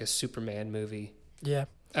just like a Superman movie. Yeah.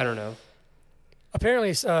 I don't know.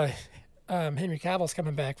 Apparently, Henry Cavill's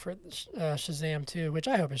coming back for Shazam too, which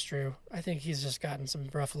I hope is true. I think he's just gotten some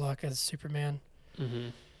rough luck as Superman. Mm-hmm.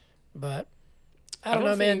 But I don't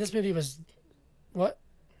know, man. This movie was what?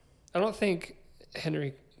 I don't think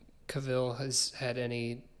Henry Cavill has had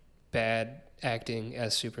any bad acting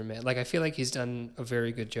as Superman. Like, I feel like he's done a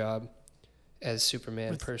very good job as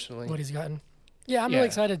Superman personally. What he's gotten. Yeah, I'm really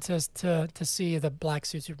excited to see the black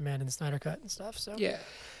suit Superman in the Snyder Cut and stuff. So Yeah.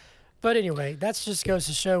 But anyway, that just goes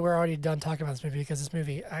to show we're already done talking about this movie because this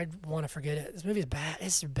movie, I want to forget it. This movie is bad.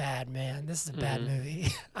 It's bad, man. This is a bad movie.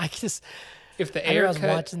 If the I air was cut,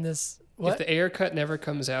 watching this. if the air cut never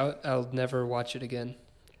comes out, I'll never watch it again.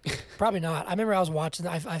 Probably not. I remember I was watching.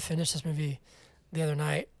 I finished this movie the other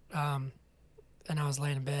night, and I was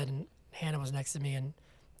laying in bed, and Hannah was next to me, and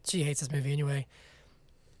she hates this movie anyway.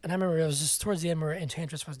 And I remember it was just towards the end where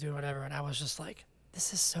Enchantress was doing whatever, and I was just like,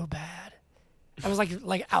 "This is so bad." I was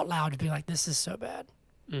like out loud to be like, "This is so bad."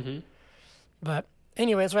 Mm-hmm. But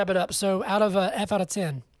anyway, let's wrap it up. So out of F out of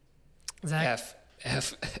 10, Zach,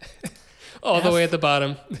 F. All the F? way at the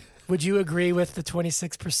bottom. would you agree with the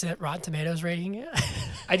 26% Rotten Tomatoes rating?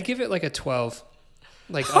 I'd give it like a 12.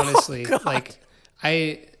 Like, honestly, like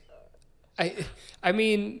I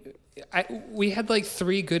mean, we had like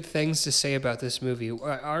 3 good things to say about this movie.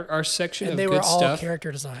 Our section And of they good were all stuff. character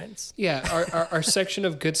designs. Yeah, our section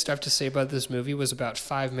of good stuff to say about this movie was about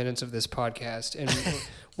 5 minutes of this podcast, and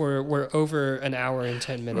we're over an hour and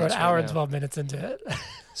 10 minutes. We're an hour right and now. 12 minutes into it.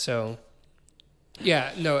 So,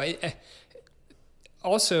 yeah, no.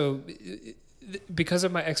 Also, because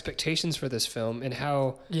of my expectations for this film and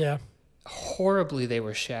how Yeah. horribly they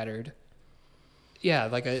were shattered. Yeah,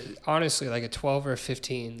 honestly, like a 12 or a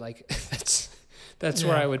 15. Like that's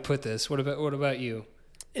where Yeah. I would put this. What about you?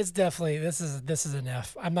 It's definitely this is an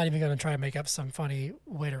F. I'm not even going to try and make up some funny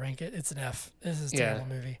way to rank it. It's an F. This is a terrible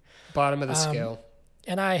movie. Bottom of the scale.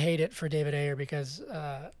 And I hate it for David Ayer because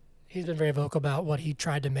he's been very vocal about what he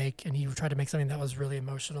tried to make, and he tried to make something that was really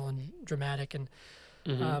emotional and dramatic. And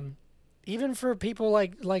even for people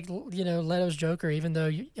like Leto's Joker, even though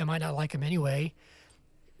you might not like him anyway,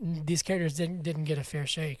 these characters didn't get a fair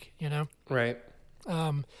shake. Right.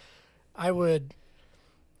 I'd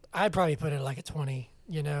probably put it like a 20.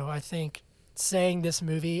 I think saying this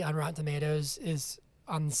movie on Rotten Tomatoes is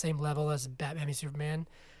on the same level as Batman v Superman.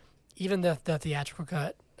 Even the theatrical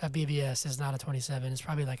cut of BBS is not a 27. It's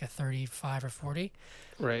probably like a 35 or 40.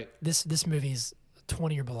 Right. This movie's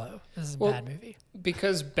 20 or below. This is a bad movie.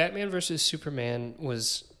 Because Batman versus Superman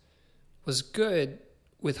was good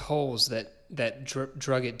with holes that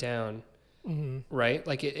drug it down. Mm-hmm. Right?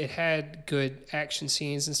 Like it had good action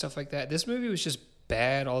scenes and stuff like that. This movie was just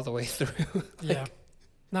bad all the way through. Yeah.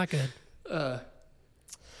 Not good.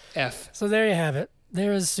 F. So there you have it.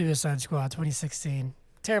 There is Suicide Squad 2016.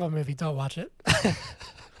 Terrible movie. Don't watch it.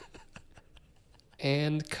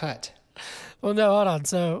 And cut. Well, no, hold on.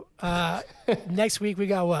 So next week we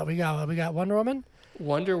got what? We got Wonder Woman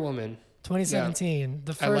Wonder Woman. 2017.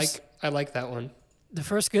 The first, I like that one. the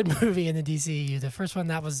first good movie in the DCEU. The first one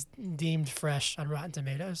that was deemed fresh on Rotten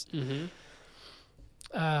Tomatoes. Mm-hmm.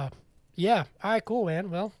 Yeah. All right. Cool, man.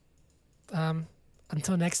 Well,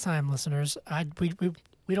 until next time, listeners.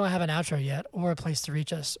 We don't have an outro yet, or a place to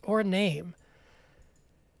reach us, or a name.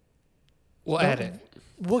 We'll add it.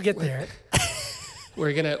 We'll get there.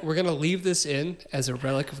 We're gonna leave this in as a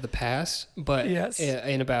relic of the past, but Yes.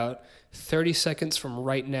 in about 30 seconds from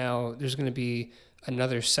right now, there's gonna be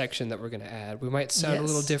another section that we're gonna add. We might sound a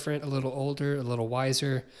little Yes. different, a little older, a little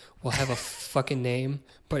wiser. We'll have a fucking name,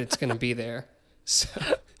 but it's gonna be there. So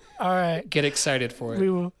All right. get excited for it. We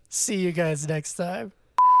will see you guys next time.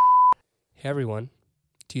 Hey everyone,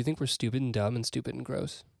 do you think we're stupid and dumb and stupid and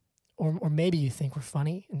gross? Or maybe you think we're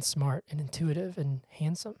funny and smart and intuitive and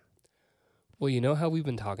handsome. Well, you know how we've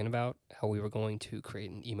been talking about how we were going to create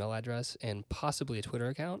an email address and possibly a Twitter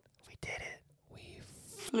account? We did it. We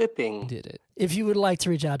flipping did it. If you would like to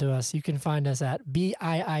reach out to us, you can find us at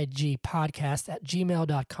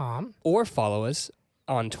biigpodcast@gmail.com. Or follow us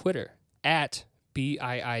on Twitter at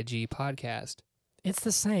BIIG Podcast. It's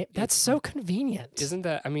the same. That's so convenient. Isn't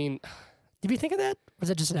that, I mean, Did we think of that? Or was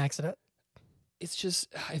that just an accident? it's just,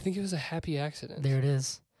 I think it was a happy accident. There it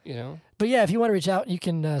is. You know? But yeah, if you want to reach out, you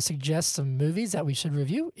can suggest some movies that we should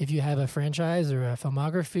review. If you have a franchise or a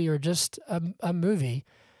filmography or just a movie,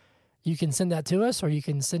 you can send that to us, or you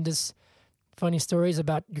can send us funny stories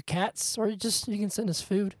about your cats, or you can send us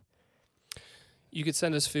food. You could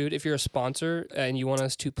send us food if you're a sponsor and you want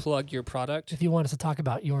us to plug your product. If you want us to talk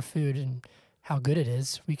about your food and how good it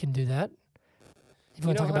is, we can do that. If you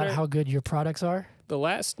want to talk about Hunter, how good your products are. the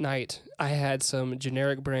last night I had some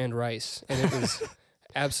generic brand rice and it was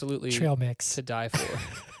absolutely Trail mix. to die for.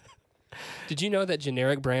 Did you know that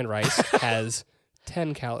generic brand rice has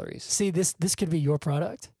 10 calories? See, this could be your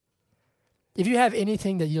product. If you have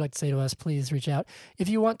anything that you'd like to say to us, please reach out. If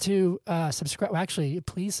you want to subscribe, well, actually,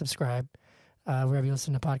 please subscribe wherever you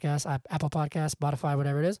listen to podcasts, Apple Podcasts, Spotify,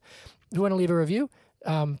 whatever it is. If you want to leave a review,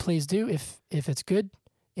 please do. If it's good,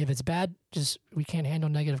 if it's bad, we can't handle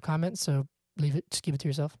negative comments, so leave it. Just keep it to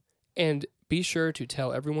yourself. And be sure to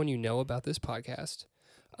tell everyone you know about this podcast.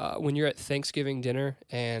 When you're at Thanksgiving dinner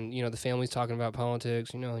and, the family's talking about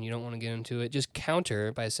politics, and you don't want to get into it, just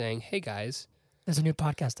counter by saying, hey, guys, There's a new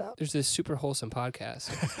podcast out. there's this super wholesome podcast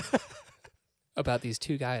about these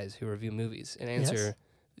two guys who review movies and answer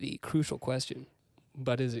the crucial question,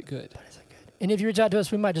 but is it good? And if you reach out to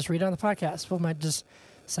us, we might just read it on the podcast. We might just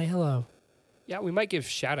say hello. Yeah, we might give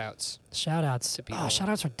shout-outs. Shout-outs. To people. Oh,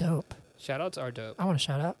 shout-outs are dope. Shout-outs are dope. I want a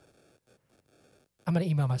shout-out. I'm going to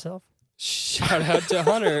email myself. Shout out to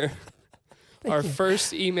Hunter, Thank our you.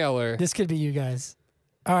 first emailer. This could be you guys.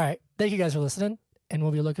 All right. Thank you guys for listening, and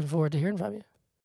we'll be looking forward to hearing from you.